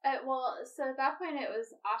 1920. Well, so at that point it was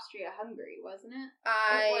Austria-Hungary, wasn't it?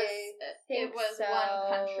 It was so. One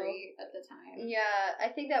country at the time. Yeah, I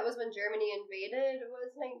think that was when Germany invaded,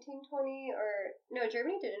 was 1920, or no,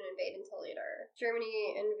 Germany didn't invade until later.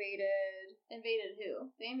 Germany Invaded who?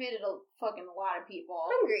 They invaded a fucking lot of people.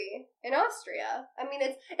 Hungary and Austria. I mean,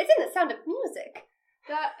 it's in the Sound of Music.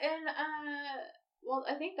 Well,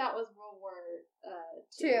 I think that was World War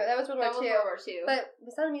II. That was World War II. World War II. But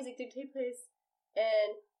the Sound of Music did take place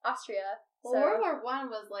in Austria. Well, World War I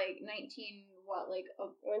was like 19, what, like...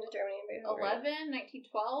 When did Germany invade Hungary?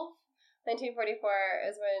 1912? 1944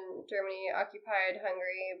 is when Germany occupied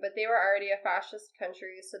Hungary, but they were already a fascist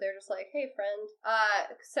country, so they're just like, hey, friend.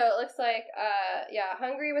 So it looks like,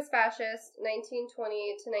 Hungary was fascist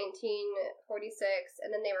 1920 to 1946,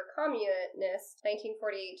 and then they were communist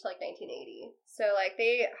 1948 to, like, 1980. So, like,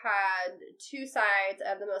 they had two sides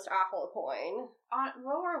of the most awful coin. On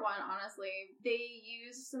World War I, honestly, they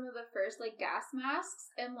used some of the first, like, gas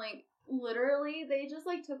masks, and, like, literally, they just,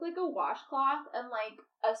 like, took, like, a washcloth and, like,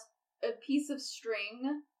 a piece of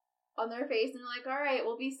string on their face, and they're like, alright,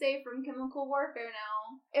 we'll be safe from chemical warfare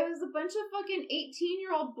now. It was a bunch of fucking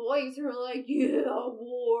 18-year-old boys who were like, yeah,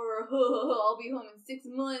 war, I'll be home in 6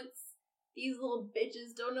 months. These little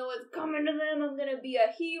bitches don't know what's coming to them. I'm gonna be a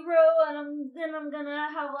hero, and then I'm gonna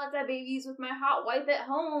have lots of babies with my hot wife at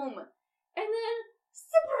home. And then,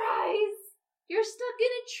 surprise! You're stuck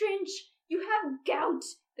in a trench, you have gout,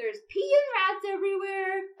 there's pee and rats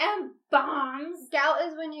everywhere, and bombs. Gout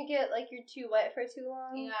is when you get, like, you're too wet for too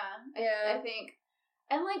long. Yeah, I think.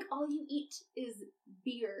 And, like, all you eat is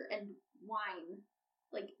beer and wine.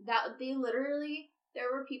 Like, that, they literally, there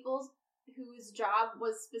were people whose job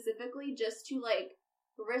was specifically just to, like,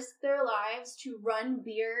 risk their lives to run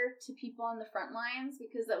beer to people on the front lines,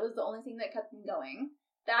 because that was the only thing that kept them going.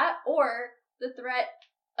 That, or the threat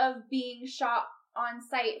of being shot on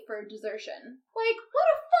site for desertion. Like,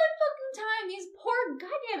 what a fun fucking time! These poor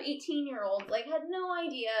goddamn 18-year-olds, like, had no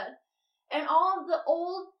idea. And all of the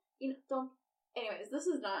old, don't get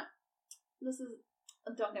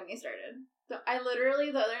me started. So I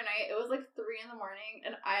literally, the other night, it was like 3 a.m,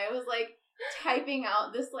 and I was, like, typing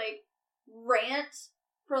out this, like, rant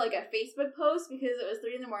for, like, a Facebook post, because it was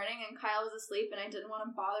 3 a.m, and Kyle was asleep, and I didn't want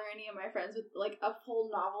to bother any of my friends with, like, a full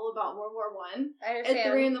novel about World War I at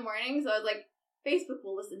 3 a.m, so I was like, Facebook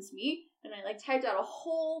will listen to me, and I, like, typed out a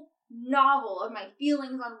whole novel of my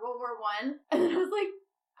feelings on World War I, and then I was like,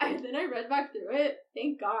 then I read back through it,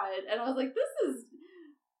 thank God, and I was like, this is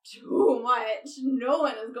too much, no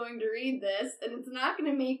one is going to read this, and it's not going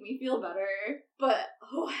to make me feel better, but,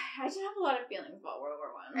 I just have a lot of feelings about World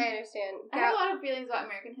War I. I understand. I have a lot of feelings about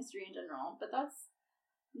American history in general, but that's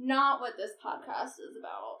not what this podcast is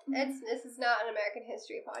about. This is not an American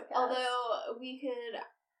history podcast. Although, we could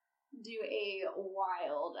do a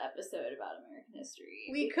wild episode about American history.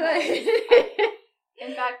 We could.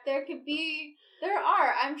 In fact, there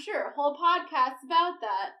are, I'm sure, whole podcasts about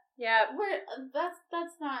that. Yeah.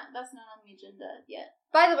 That's not on the agenda yet.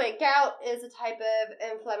 By the way, gout is a type of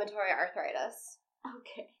inflammatory arthritis.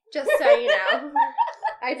 Okay. Just so you know.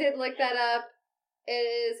 I did look that up. It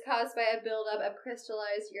is caused by a buildup of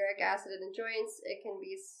crystallized uric acid in the joints. It can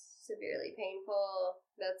be severely painful.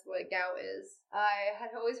 That's what gout is. I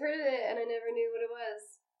had always heard of it, and I never knew what it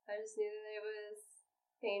was. I just knew that it was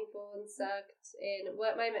painful and sucked. And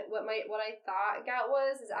what I thought gout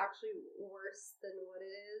was is actually worse than what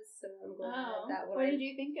it is. So I'm glad that what did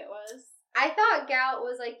you think it was? I thought gout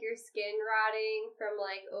was like your skin rotting from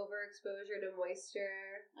like overexposure to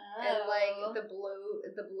moisture and like the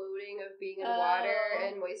bloating of being in water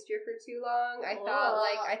and moisture for too long.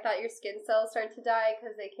 I thought your skin cells start to die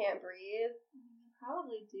because they can't breathe.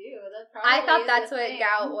 Probably do. I thought that's what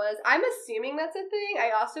gout was. I'm assuming that's a thing.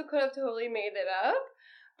 I also could have totally made it up,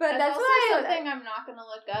 But that's also why something I'm not gonna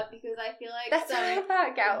look up because I feel like that's what I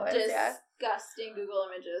thought gout was. Disgusting Google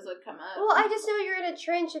images would come up. Well, I just know you're in a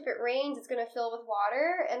trench. If it rains, it's gonna fill with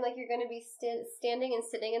water, and like you're gonna be standing and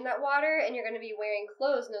sitting in that water, and you're gonna be wearing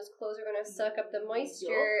clothes, and those clothes are gonna suck up the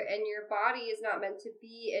moisture, and your body is not meant to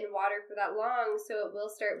be in water for that long, so it will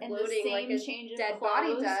start bloating like a dead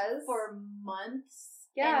body does for months.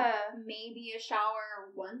 Yeah, and maybe a shower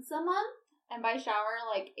once a month, and by shower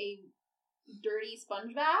like a dirty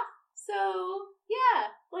sponge bath. So yeah,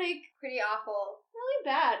 like pretty awful, really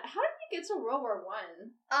bad. How did we get to World War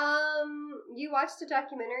I? You watched a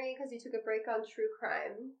documentary because you took a break on true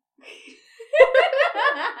crime,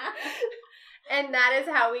 and that is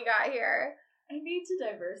how we got here. I need to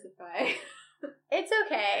diversify. It's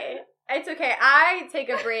okay. It's okay. I take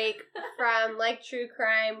a break from like true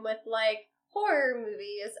crime with like horror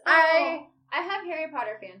movies. I have Harry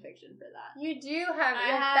Potter fanfiction for that. You do have,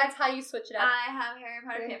 that's how you switch it up. I have Harry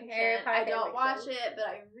Potter fanfiction. I don't watch it, but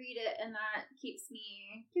I read it, and that keeps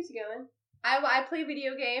you going. I play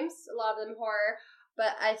video games, a lot of them horror,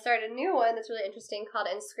 but I started a new one that's really interesting called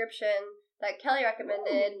Inscription that Kelly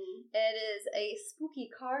recommended. Ooh. It is a spooky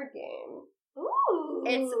card game. Ooh.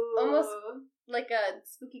 It's almost like a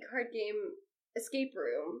spooky card game escape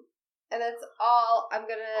room. And that's all I'm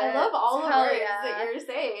gonna I love all the words ya. that you're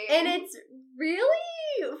saying. And it's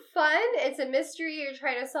really fun. It's a mystery. You're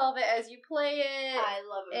trying to solve it as you play it. I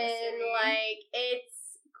love a mystery. And, like,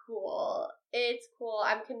 it's cool. It's cool.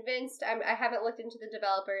 I'm convinced. I haven't looked into the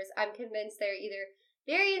developers. I'm convinced they're either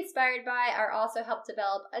very inspired by or also helped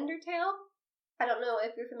develop Undertale. I don't know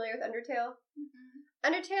if you're familiar with Undertale.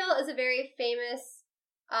 Mm-hmm. Undertale is a very famous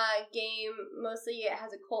game. Mostly it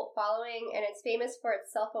has a cult following, and it's famous for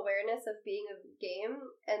its self-awareness of being a game.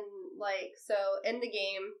 And like, so in the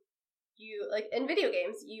game, you like in video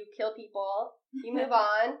games, you kill people, you move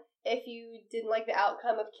on. If you didn't like the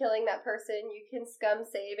outcome of killing that person, you can scum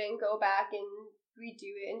save and go back and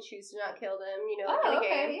redo it and choose to not kill them, you know, like in a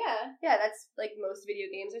game. Yeah, that's like most video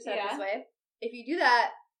games are set up this way. If you do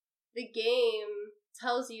that, the game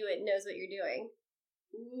tells you it knows what you're doing.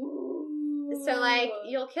 Ooh. So, like,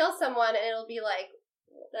 you'll kill someone, and it'll be like...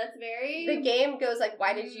 That's very... The game goes, like,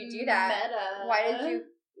 why did you do that? Meta.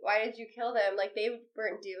 Why did you kill them? Like, they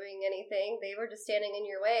weren't doing anything. They were just standing in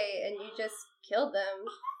your way, and you just killed them.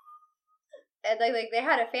 And, like they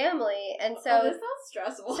had a family, and so... this sounds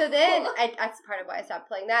stressful. So then, that's part of why I stopped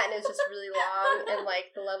playing that, and it was just really long, and,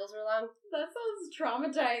 like, the levels were long. That sounds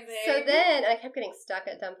traumatizing. So then, I kept getting stuck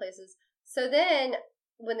at dumb places. So then,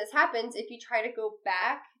 when this happens, if you try to go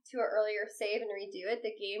back to an earlier save and redo it,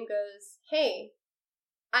 the game goes, hey,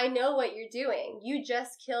 I know what you're doing. You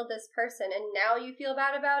just killed this person, and now you feel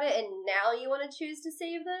bad about it, and now you want to choose to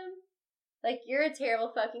save them? Like, you're a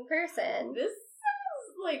terrible fucking person. This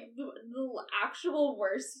sounds like the actual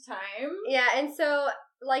worst time. Yeah, and so,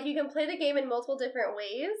 like, you can play the game in multiple different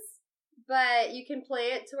ways, but you can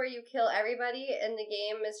play it to where you kill everybody, and the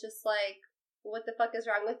game is just like, what the fuck is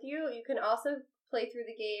wrong with you? You can also play through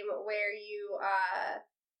the game where you,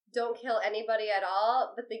 don't kill anybody at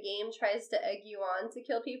all, but the game tries to egg you on to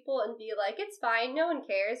kill people and be like, it's fine, no one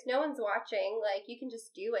cares, no one's watching, like, you can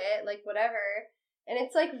just do it, like, whatever. And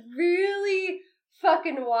it's, like, really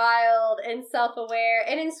fucking wild and self-aware.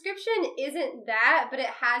 And Inscription isn't that, but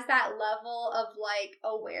it has that level of, like,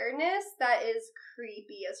 awareness that is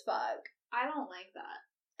creepy as fuck. I don't like that.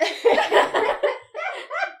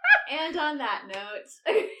 And on that note,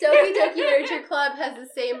 Doki Doki Literature Club has the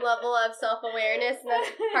same level of self-awareness, and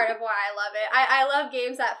that's part of why I love it. I love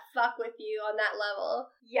games that fuck with you on that level.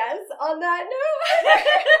 Yes, on that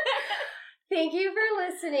note. Thank you for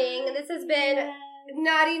listening. This has been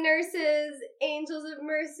Naughty Nurses, Angels of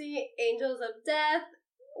Mercy, Angels of Death,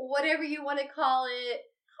 whatever you want to call it.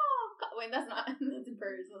 Oh, wait, that's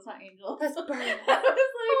birds. That's not angels. That's birds. I was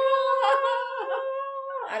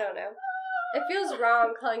like, I don't know. It feels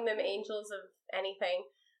wrong calling them angels of anything.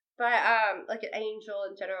 But, like an angel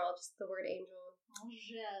in general, just the word angel.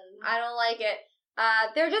 I don't like it.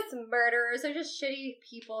 They're just murderers. They're just shitty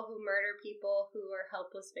people who murder people who are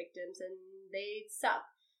helpless victims, and they suck.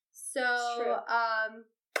 So,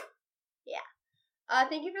 yeah.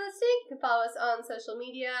 Thank you for listening. You can follow us on social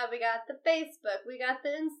media. We got the Facebook, we got the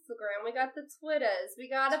Instagram, we got the Twitters, we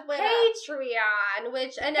got a Patreon,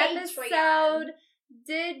 which an episode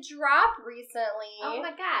did drop recently. Oh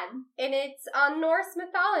my god. And it's on Norse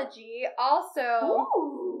mythology also.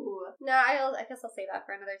 Ooh. No, I guess I'll save that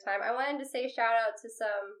for another time. I wanted to say shout out to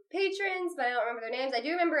some patrons, but I don't remember their names. I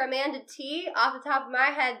do remember Amanda T. Off the top of my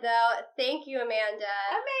head, though. Thank you, Amanda.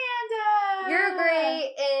 Amanda! You're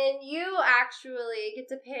great, and you actually get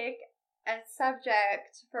to pick a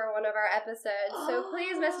subject for one of our episodes. So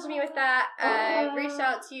please message me with that. I've reached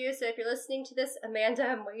out to you, so if you're listening to this, Amanda,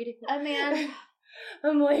 I'm waiting. Amanda.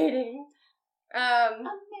 I'm waiting. Amanda.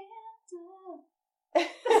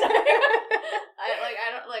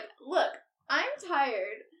 Look, I'm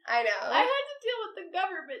tired. I know. I had to deal with the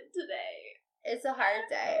government today. It's a hard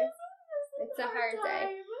day. It's a hard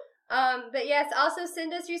day. But yes, also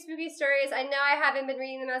send us your spooky stories. I know I haven't been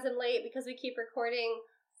reading them as of late because we keep recording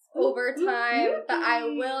over time, but I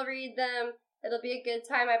will read them. It'll be a good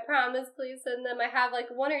time, I promise. Please send them. I have like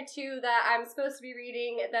one or two that I'm supposed to be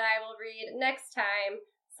reading that I will read next time.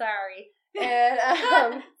 Sorry. And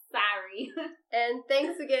sorry. And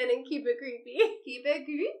thanks again, and keep it creepy. Keep it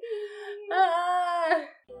creepy.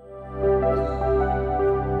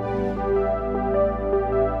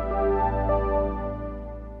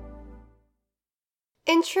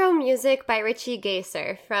 Intro music by Richie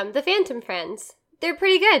Gaser from The Phantom Friends. They're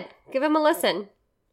pretty good. Give them a listen.